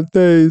 Oh my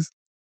days.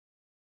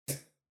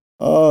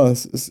 Oh,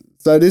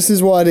 so this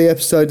is why the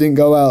episode didn't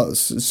go out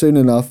soon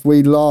enough.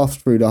 We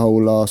laughed through the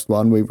whole last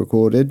one we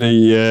recorded.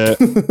 Yeah.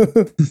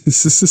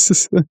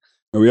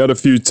 We had a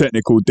few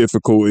technical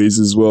difficulties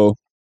as well.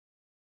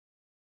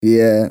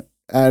 Yeah.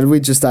 And we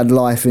just had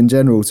life in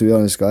general, to be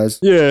honest, guys.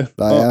 Yeah.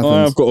 I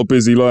have got a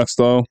busy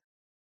lifestyle.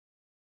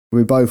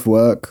 We both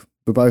work.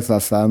 We both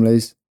have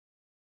families.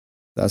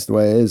 That's the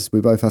way it is. We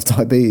both have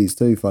diabetes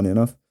too, funny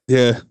enough.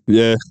 Yeah.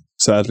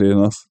 Sadly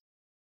enough.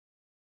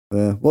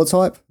 Yeah. What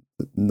type?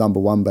 Number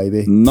 1,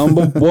 baby.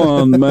 Number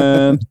 1,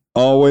 man.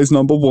 Always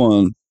number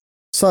 1.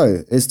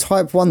 So, is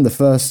type 1 the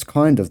first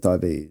kind of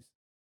diabetes?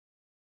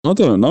 I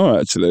don't know,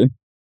 actually.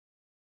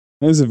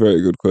 That's a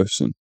very good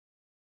question.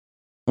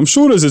 I'm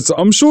sure there's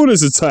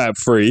a type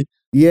 3.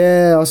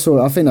 Yeah, I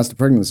saw it. I think that's the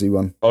pregnancy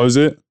one. Oh, is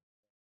it?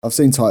 I've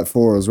seen type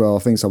 4 as well. I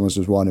think someone's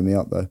just winding me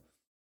up though.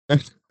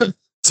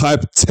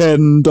 Type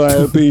 10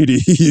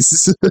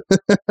 diabetes.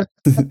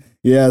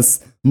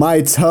 Yes,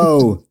 my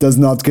toe does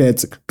not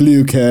get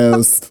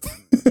glucose.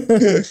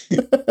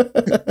 You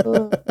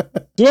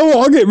know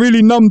what? I get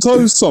really numb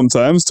toes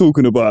sometimes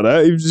talking about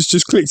that. It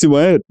just clicked in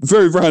my head.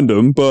 Very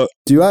random, but...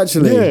 Do you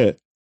actually? Yeah.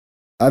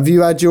 Have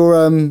you had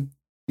your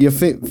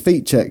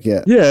feet checked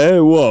yet? Yeah,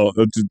 well,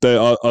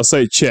 I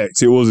say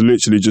checked. It was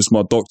literally just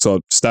my doctor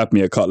stabbed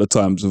me a couple of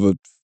times with a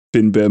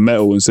thin bit of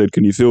metal and said,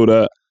 "Can you feel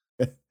that?"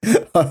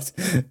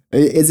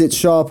 Is it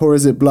sharp or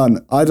is it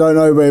blunt? I don't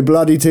know, but it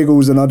bloody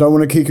tickles and I don't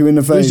want to kick you in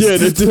the face. Yeah,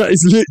 that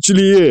is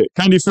literally it.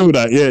 Can you feel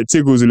that? Yeah, it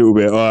tickles a little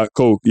bit. All right,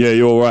 cool. Yeah,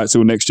 you're all right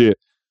till next year.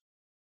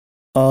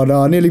 Oh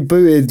no, I nearly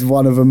booted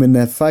one of them in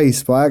their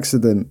face by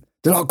accident.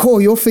 They're like, "Cool,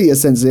 your feet are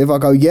sensitive." I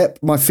go, "Yep,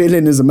 my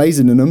feeling is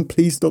amazing in them.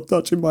 Please stop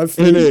touching my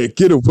feet." Yeah,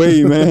 get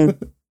away, man.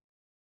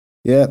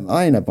 Yeah,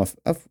 I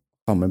can't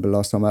remember the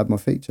last time I had my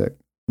feet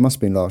checked. It must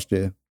have been last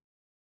year.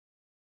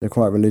 They're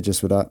quite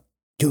religious with that.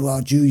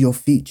 Do your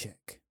feet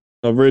check.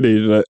 Oh,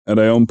 really? Are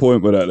they on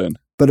point with that then?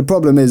 But the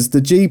problem is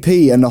the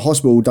GP and the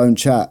hospital don't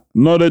chat.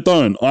 No, they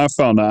don't. I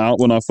found that out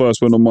when I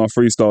first went on my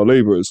Freestyle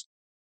Libras.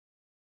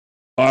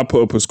 I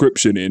put a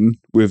prescription in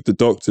with the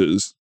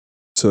doctors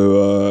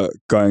to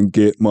go and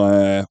get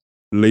my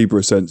Libra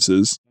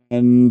sensors.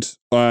 And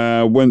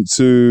I went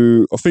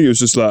to, I think it was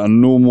just like a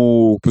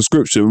normal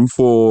prescription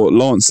for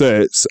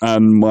Lancets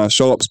and my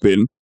Sharp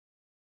Spin.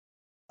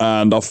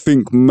 And I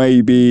think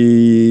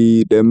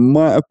maybe there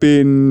might have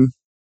been,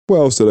 what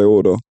else did I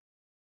order?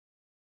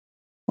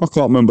 I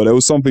can't remember. There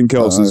was something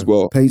else as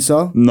well.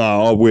 Pizza?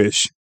 No, I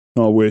wish.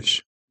 No,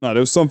 there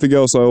was something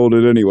else I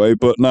ordered anyway,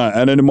 but no.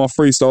 And then in my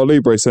Freestyle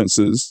Libre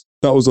sensors,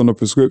 that was on a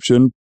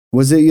prescription.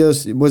 Was it your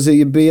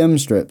BM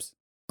strips?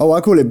 Oh,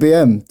 I call it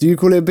BM. Do you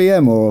call it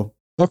BM or?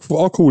 I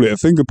call it a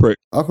finger prick.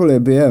 I call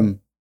it BM.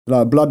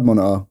 Like a blood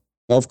monitor.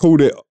 I've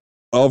called it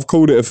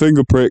a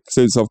finger prick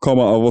since I've come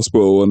out of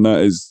hospital, and that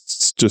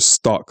is just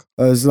stuck.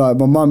 It's like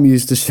my mum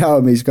used to shout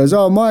at me. She goes,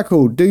 "Oh,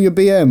 Michael, do your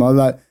BM." I was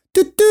like,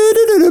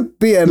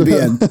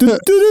 BM.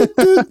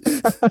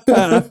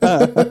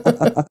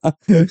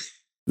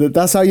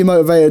 That's how you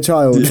motivate a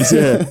child.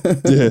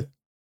 Yeah.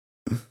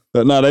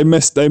 But no, they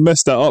messed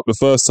that up the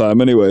first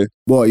time anyway.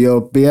 What,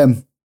 your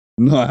BM?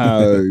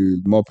 No,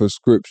 my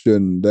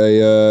prescription.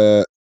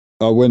 I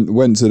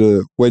went to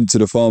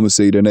the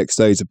pharmacy the next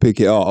day to pick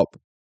it up.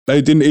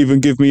 They didn't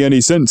even give me any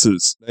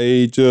sensors.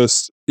 They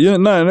just I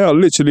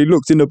literally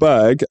looked in the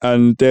bag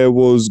and there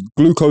was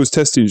glucose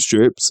testing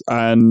strips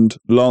and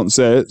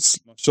lancets,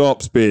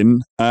 sharps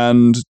bin,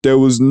 and there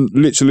was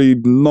literally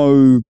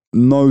no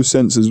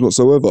sensors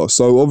whatsoever.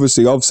 So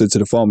obviously I've said to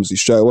the pharmacy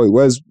straight away,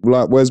 where's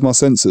my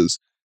sensors?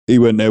 He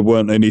went, there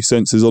weren't any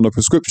sensors on the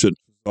prescription.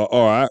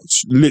 All right,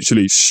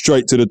 literally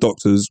straight to the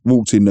doctors,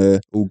 walked in there,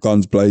 all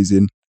guns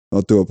blazing.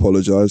 I do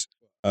apologise.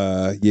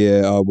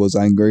 Yeah, I was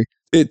angry.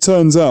 It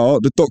turns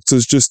out the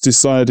doctors just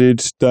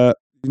decided that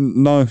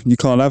no, you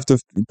can't have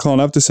the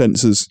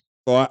sensors.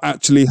 So I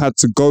actually had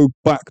to go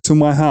back to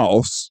my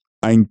house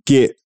and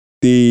get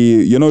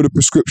the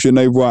prescription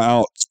they write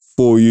out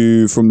for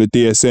you from the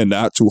DSN, the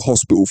actual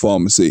hospital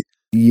pharmacy.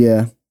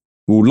 Yeah.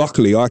 Well,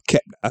 luckily I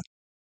kept that.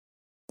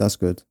 That's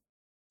good.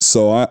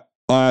 So I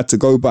had to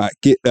go back,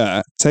 get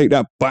that, take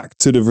that back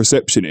to the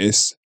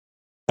receptionist,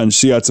 and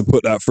she had to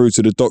put that through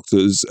to the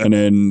doctors. And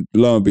then,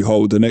 lo and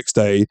behold, the next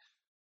day,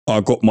 I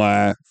got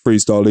my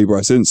Freestyle Libre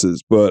sensors.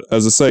 But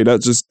as I say,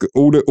 that just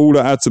all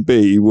that had to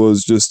be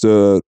was just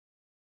I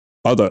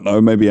don't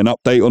know, maybe an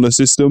update on the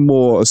system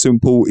or a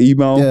simple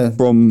email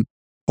from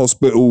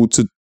hospital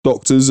to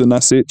doctors, and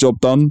that's it, job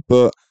done.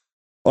 But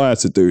I had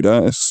to do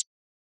that. It's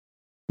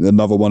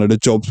another one of the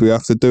jobs we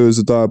have to do as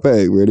a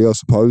diabetic, really, I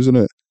suppose, isn't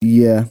it?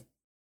 Yeah.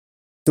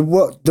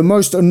 The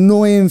most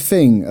annoying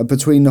thing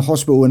between the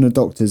hospital and the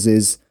doctors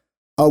is,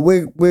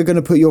 we're going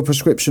to put your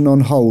prescription on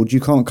hold. You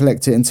can't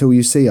collect it until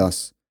you see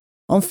us.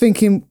 I'm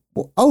thinking,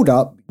 hold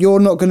up,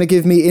 you're not going to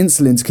give me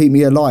insulin to keep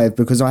me alive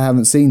because I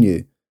haven't seen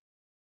you.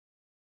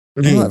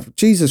 I'm like,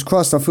 Jesus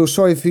Christ, I feel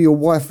sorry for your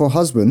wife or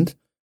husband.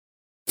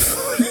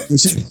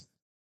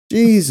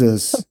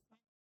 Jesus.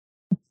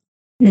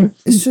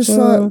 It's just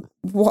like,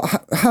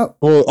 what? How?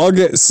 Well, I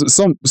get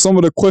some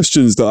of the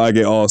questions that I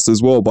get asked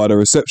as well by the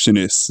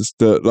receptionists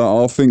that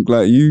I think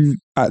you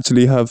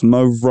actually have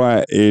no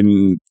right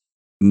in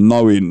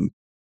knowing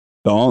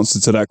the answer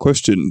to that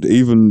question.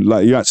 Even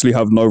you actually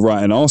have no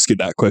right in asking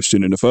that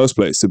question in the first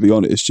place. To be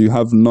honest, you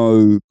have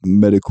no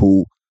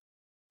medical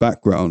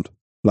background.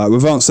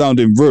 Without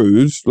sounding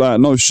rude,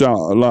 no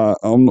shout.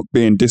 I'm not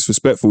being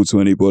disrespectful to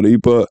anybody,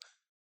 but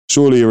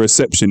surely a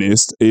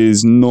receptionist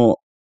is not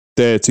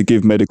there to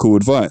give medical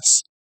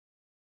advice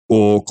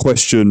or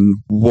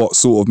question what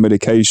sort of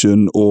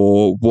medication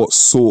or what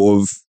sort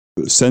of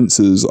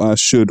sensors I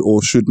should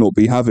or should not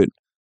be having.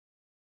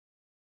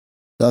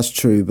 That's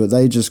true, but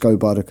they just go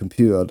by the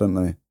computer, don't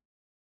they?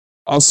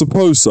 I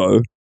suppose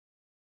so.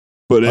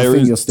 But I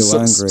think you're still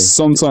angry.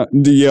 Sometimes,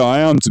 yeah, I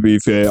am, to be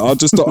fair. I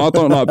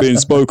don't like being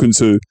spoken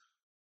to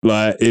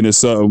in a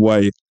certain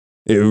way.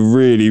 It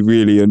really,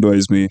 really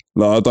annoys me.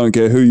 I don't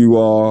care who you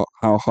are,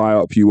 how high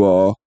up you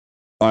are.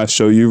 I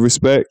show you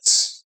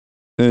respect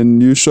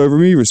and you show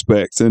me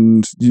respect,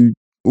 and you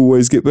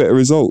always get better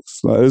results.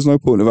 There's no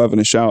point of having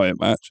a shouting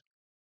match.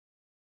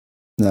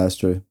 No, that's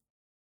true.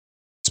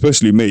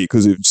 Especially me,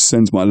 because it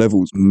sends my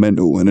levels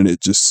mental, and then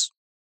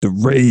the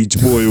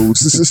rage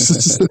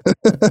boils.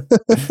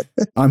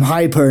 I'm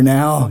hyper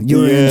now.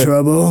 You're in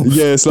trouble.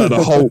 Yeah, it's like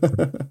the Hulk.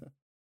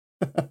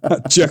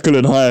 Jekyll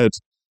and Hyde.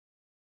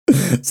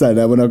 Say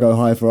that when I go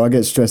hyper, I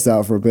get stressed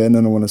out for a bit and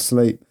then I want to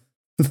sleep.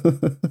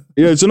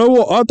 Yeah, do you know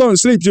what? I don't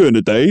sleep during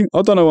the day.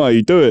 I don't know how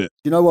you do it.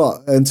 You know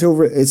what?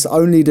 It's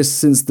only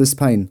since this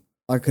pain.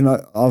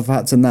 I've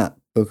had to nap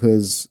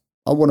because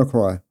I want to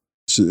cry.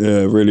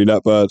 Yeah, really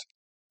that bad.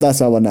 That's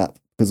how I nap,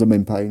 because I'm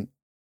in pain.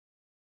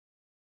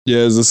 Yeah,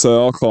 as I say,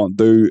 I can't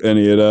do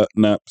any of that.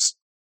 Naps,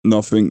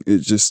 nothing. It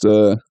just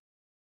feel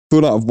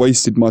like I've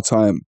wasted my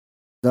time.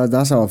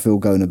 That's how I feel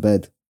going to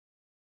bed.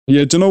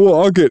 Yeah, do you know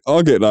what? I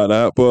get like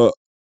that, but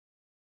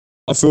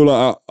I feel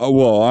like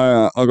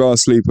I go to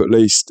sleep at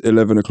least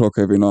 11 o'clock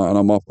every night, and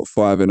I'm up at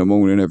 5 in the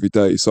morning every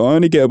day. So I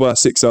only get about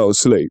 6 hours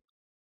sleep.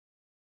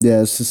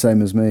 Yeah, it's the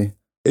same as me.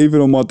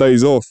 Even on my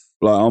days off,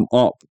 I'm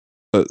up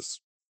at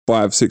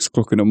 5, 6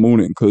 o'clock in the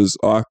morning, because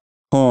I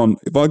can't.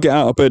 If I get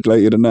out of bed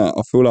later than that,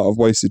 I feel like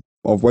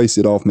I've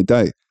wasted half my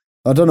day.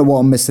 I don't know what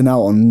I'm missing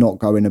out on not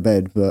going to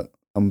bed, but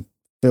I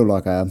feel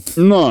like I am.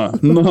 No,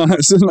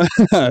 it's not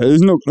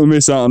going to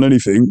miss out on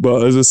anything.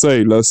 But as I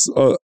say,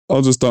 I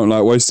just don't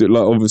like waste it.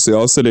 Obviously,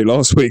 I said it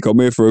last week. I'm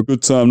here for a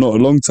good time, not a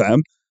long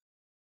time.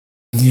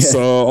 Yeah.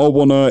 So I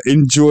want to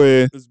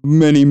enjoy as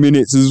many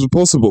minutes as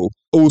possible.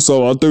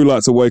 Also, I do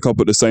like to wake up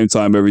at the same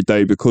time every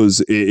day, because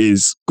it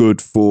is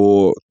good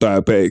for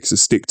diabetics to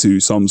stick to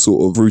some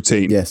sort of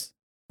routine. Yes,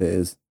 it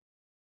is.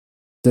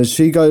 Does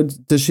she go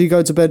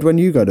to bed when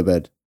you go to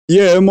bed?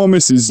 Yeah, my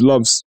missus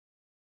loves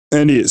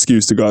any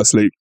excuse to go to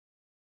sleep.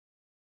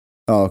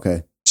 Oh,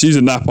 okay. She's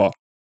a napper.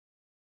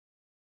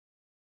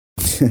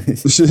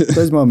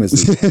 There's my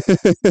missus.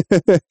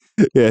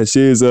 Yeah,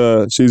 she's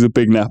a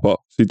big napper.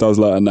 She does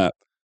like a nap.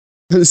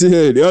 So,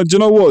 yeah, do you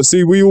know what?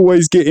 See, we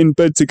always get in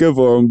bed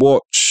together and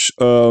watch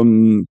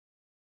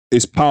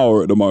It's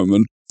Power at the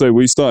moment. So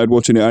we started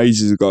watching it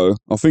ages ago.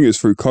 I think it's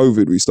through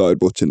COVID we started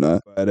watching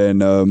that. And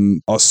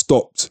then I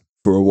stopped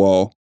for a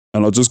while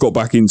and I just got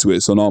back into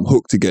it. So now I'm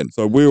hooked again.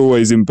 So we're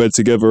always in bed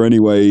together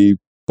anyway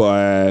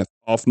by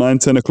 9:30,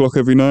 10 o'clock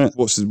every night.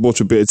 Watch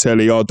a bit of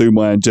telly. I'll do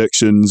my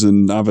injections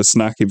and have a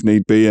snack if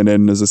need be. And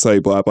then, as I say,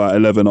 by about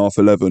 11, half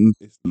 11,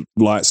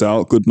 lights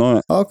out. Good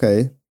night.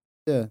 Okay.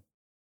 Yeah.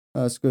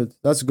 That's good.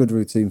 That's a good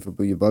routine for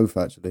you both,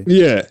 actually.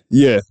 Yeah.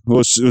 Well,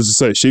 as I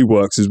say, she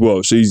works as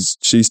well. She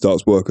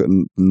starts work at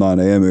 9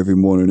 a.m. every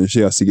morning and she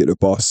has to get the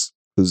bus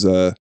because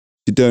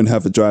she don't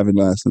have a driving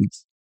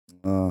license.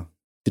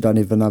 She don't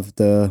even have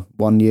the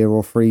 1 year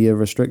or 3 year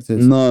restricted.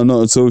 No,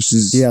 not at all.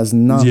 She has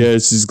none. Yeah,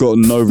 she's got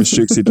no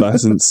restricted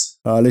license.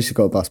 At least she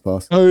got a bus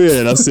pass. Oh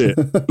yeah, that's it.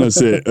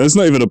 It's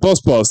not even a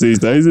bus pass these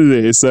days, is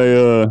it?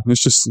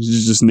 It's just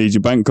you just need your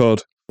bank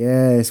card.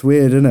 Yeah, it's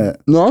weird, isn't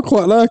it? No, I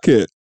quite like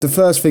it. The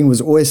first thing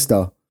was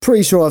Oyster.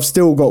 Pretty sure I've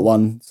still got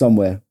one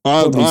somewhere.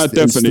 I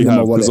definitely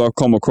have because I've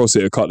come across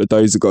it a couple of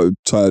days ago,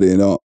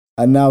 tidying up.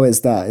 And now it's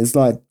that. It's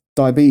like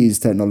diabetes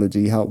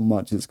technology, how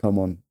much it's come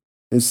on.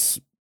 It's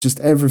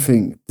just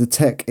everything. The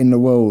tech in the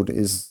world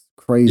is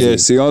crazy. Yeah,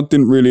 see, I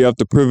didn't really have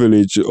the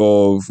privilege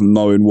of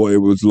knowing what it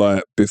was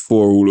like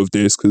before all of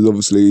this because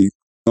obviously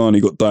I only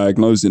got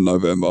diagnosed in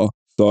November.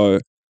 So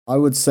I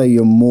would say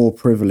you're more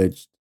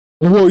privileged.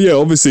 Well, yeah,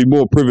 obviously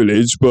more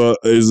privileged, but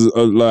is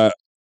like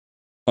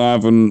I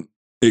haven't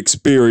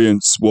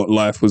experienced what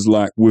life was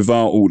like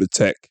without all the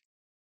tech.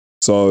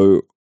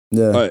 So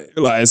yeah,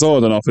 it's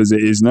hard enough as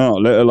it is now,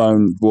 let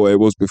alone what it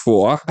was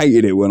before. I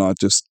hated it when I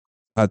just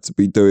had to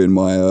be doing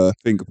my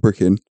finger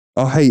pricking.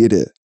 I hated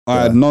it.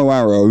 I had no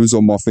arrows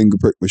on my finger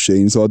prick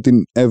machine, so I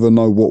didn't ever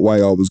know what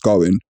way I was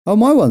going. Oh,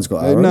 my one's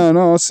got arrows.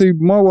 No, I see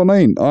my one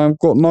ain't. I've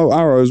got no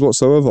arrows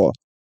whatsoever.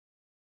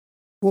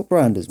 What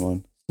brand is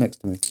mine? Next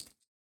to me.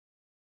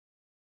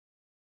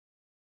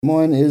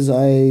 Mine is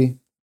a...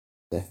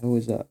 The hell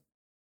is that?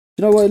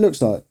 Do you know what it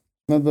looks like?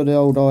 Remember the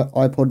old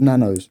iPod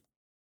Nanos?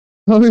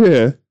 Oh,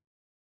 yeah.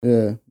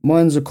 Yeah.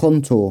 Mine's a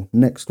Contour,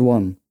 next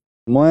one.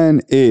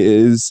 Mine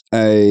is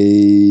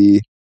a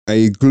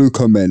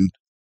Glucomen.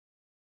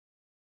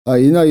 Oh,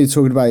 you know you're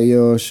talking about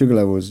your sugar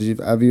levels.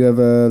 Have you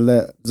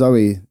ever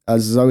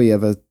has Zoe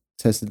ever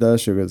tested her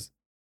sugars?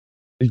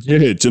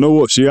 Yeah, do you know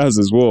what she has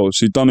as well?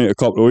 She done it a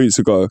couple of weeks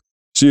ago.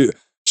 She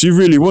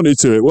really wanted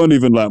to. It wasn't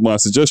even like my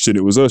suggestion.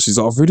 It was her. She's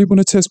like, I really want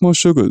to test my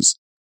sugars.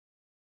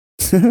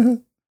 I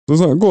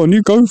was like, go on,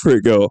 you go for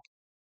it, girl.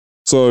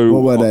 So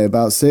what were they,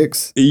 about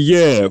 6?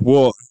 Yeah,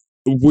 well,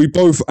 we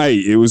both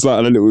ate. It was like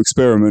a little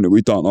experiment that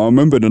we done. I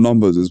remember the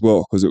numbers as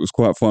well because it was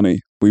quite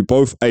funny. We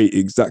both ate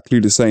exactly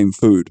the same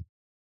food.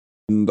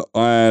 And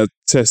I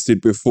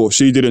tested before.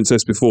 She didn't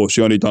test before.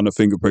 She only done a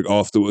finger prick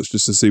afterwards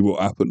just to see what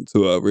happened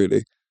to her,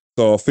 really.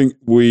 So I think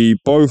we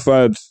both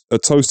had a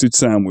toasted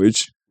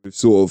sandwich with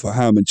sort of a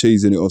ham and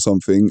cheese in it or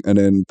something, and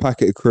then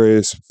packet of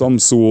crisps, some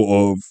sort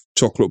of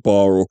chocolate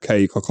bar or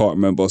cake, I can't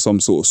remember, some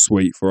sort of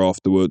sweet for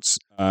afterwards,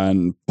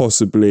 and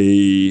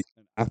possibly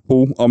an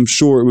apple. I'm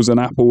sure it was an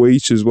apple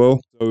each as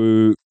well.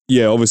 So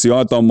yeah, obviously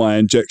I'd done my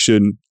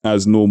injection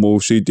as normal.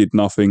 She did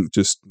nothing,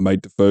 just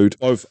made the food.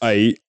 Both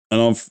ate.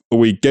 And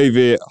we gave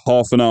it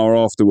half an hour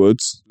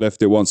afterwards,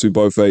 left it once we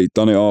both ate,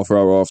 done it half an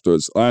hour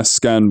afterwards. I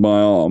scanned my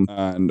arm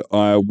and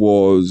I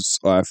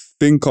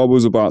think I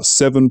was about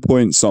 7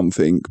 point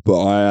something,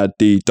 but I had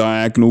the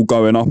diagonal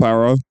going up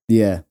arrow.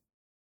 Yeah.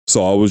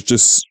 So I was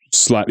just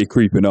slightly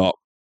creeping up.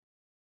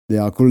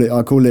 Yeah, I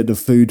call it the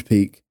food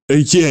peak.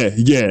 Yeah,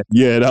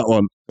 that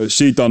one. But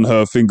she done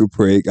her finger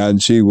prick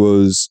and she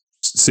was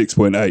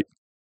 6.8.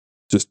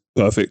 Just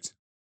perfect.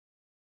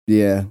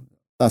 Yeah.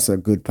 That's a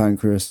good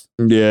pancreas.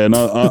 Yeah, and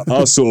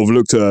I sort of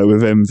looked at her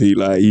with envy,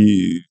 like,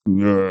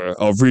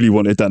 I really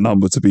wanted that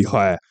number to be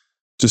higher,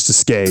 just to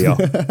scare you.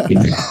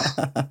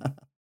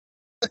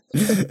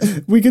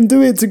 We can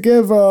do it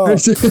together.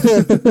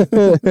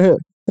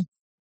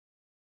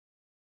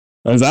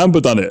 Has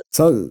Amber done it?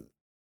 So,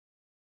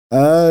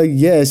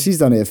 yeah, she's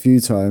done it a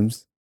few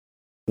times.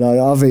 Like,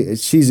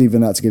 she's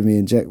even had to give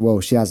me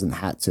well, she hasn't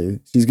had to.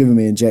 She's given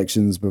me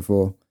injections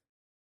before.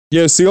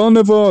 Yeah, see,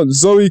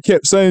 Zoe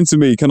kept saying to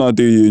me, can I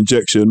do your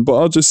injection?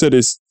 But I just said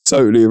it's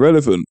totally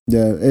irrelevant.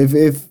 Yeah,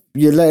 if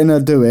you're letting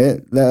her do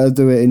it, let her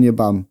do it in your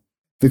bum.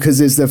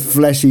 Because it's the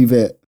fleshy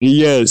bit.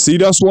 Yeah, see,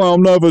 that's why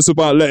I'm nervous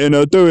about letting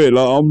her do it.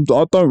 Like,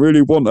 I don't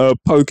really want her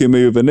poking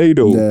me with a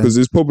needle, because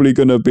there's probably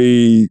going to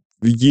be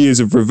years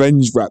of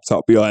revenge wrapped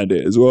up behind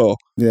it as well.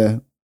 Yeah.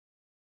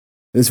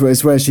 It's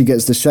where she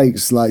gets the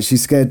shakes, like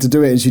she's scared to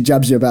do it and she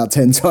jabs you about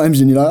 10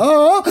 times and you're like,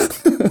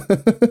 oh!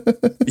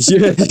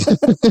 Yeah,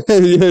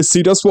 yeah.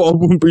 See, that's what I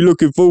wouldn't be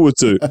looking forward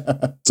to.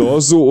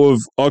 So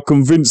I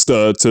convinced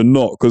her to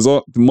not, because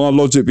my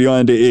logic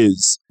behind it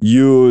is,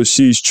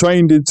 she's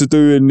trained into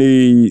doing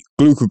the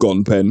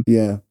glucagon pen.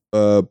 Yeah.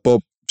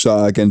 Bob, shout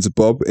out again to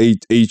Bob.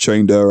 He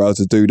trained her how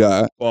to do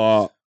that.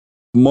 But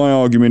my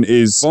argument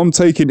is, if I'm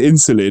taking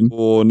insulin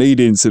or need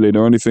insulin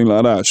or anything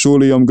like that,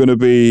 surely I'm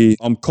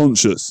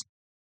conscious.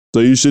 So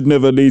you should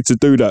never need to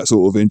do that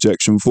sort of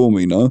injection for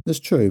me, no?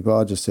 That's true, but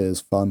I just see it as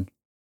fun.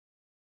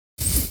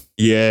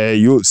 Yeah,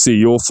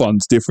 your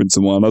fun's different to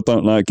mine. I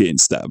don't like getting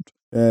stabbed.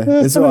 Yeah,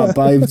 it's all right,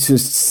 babe.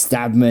 Just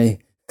stab me.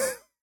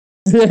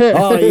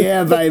 Oh,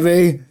 yeah,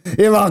 baby.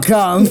 Here I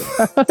come.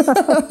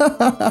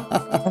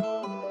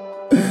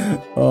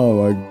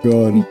 Oh, my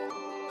God.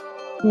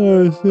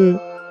 Oh, shit.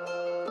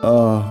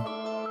 Oh,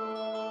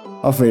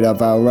 I think that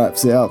about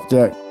wraps it up,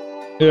 Jack.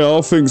 Yeah,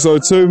 I think so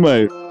too,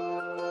 mate.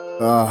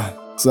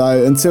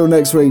 So until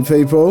next week,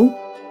 people.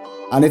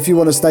 And if you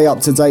want to stay up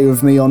to date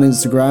with me on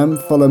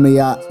Instagram, follow me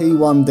at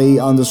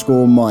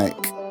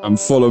T1D_Mike. And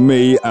follow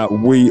me at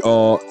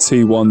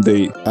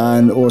WeAreT1D.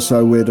 And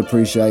also, we'd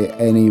appreciate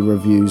any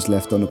reviews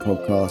left on the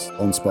podcast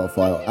on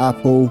Spotify or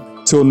Apple.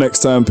 Till next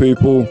time,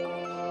 people.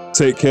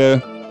 Take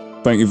care.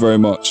 Thank you very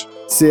much.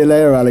 See you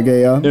later,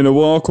 alligator. In a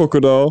while,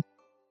 crocodile.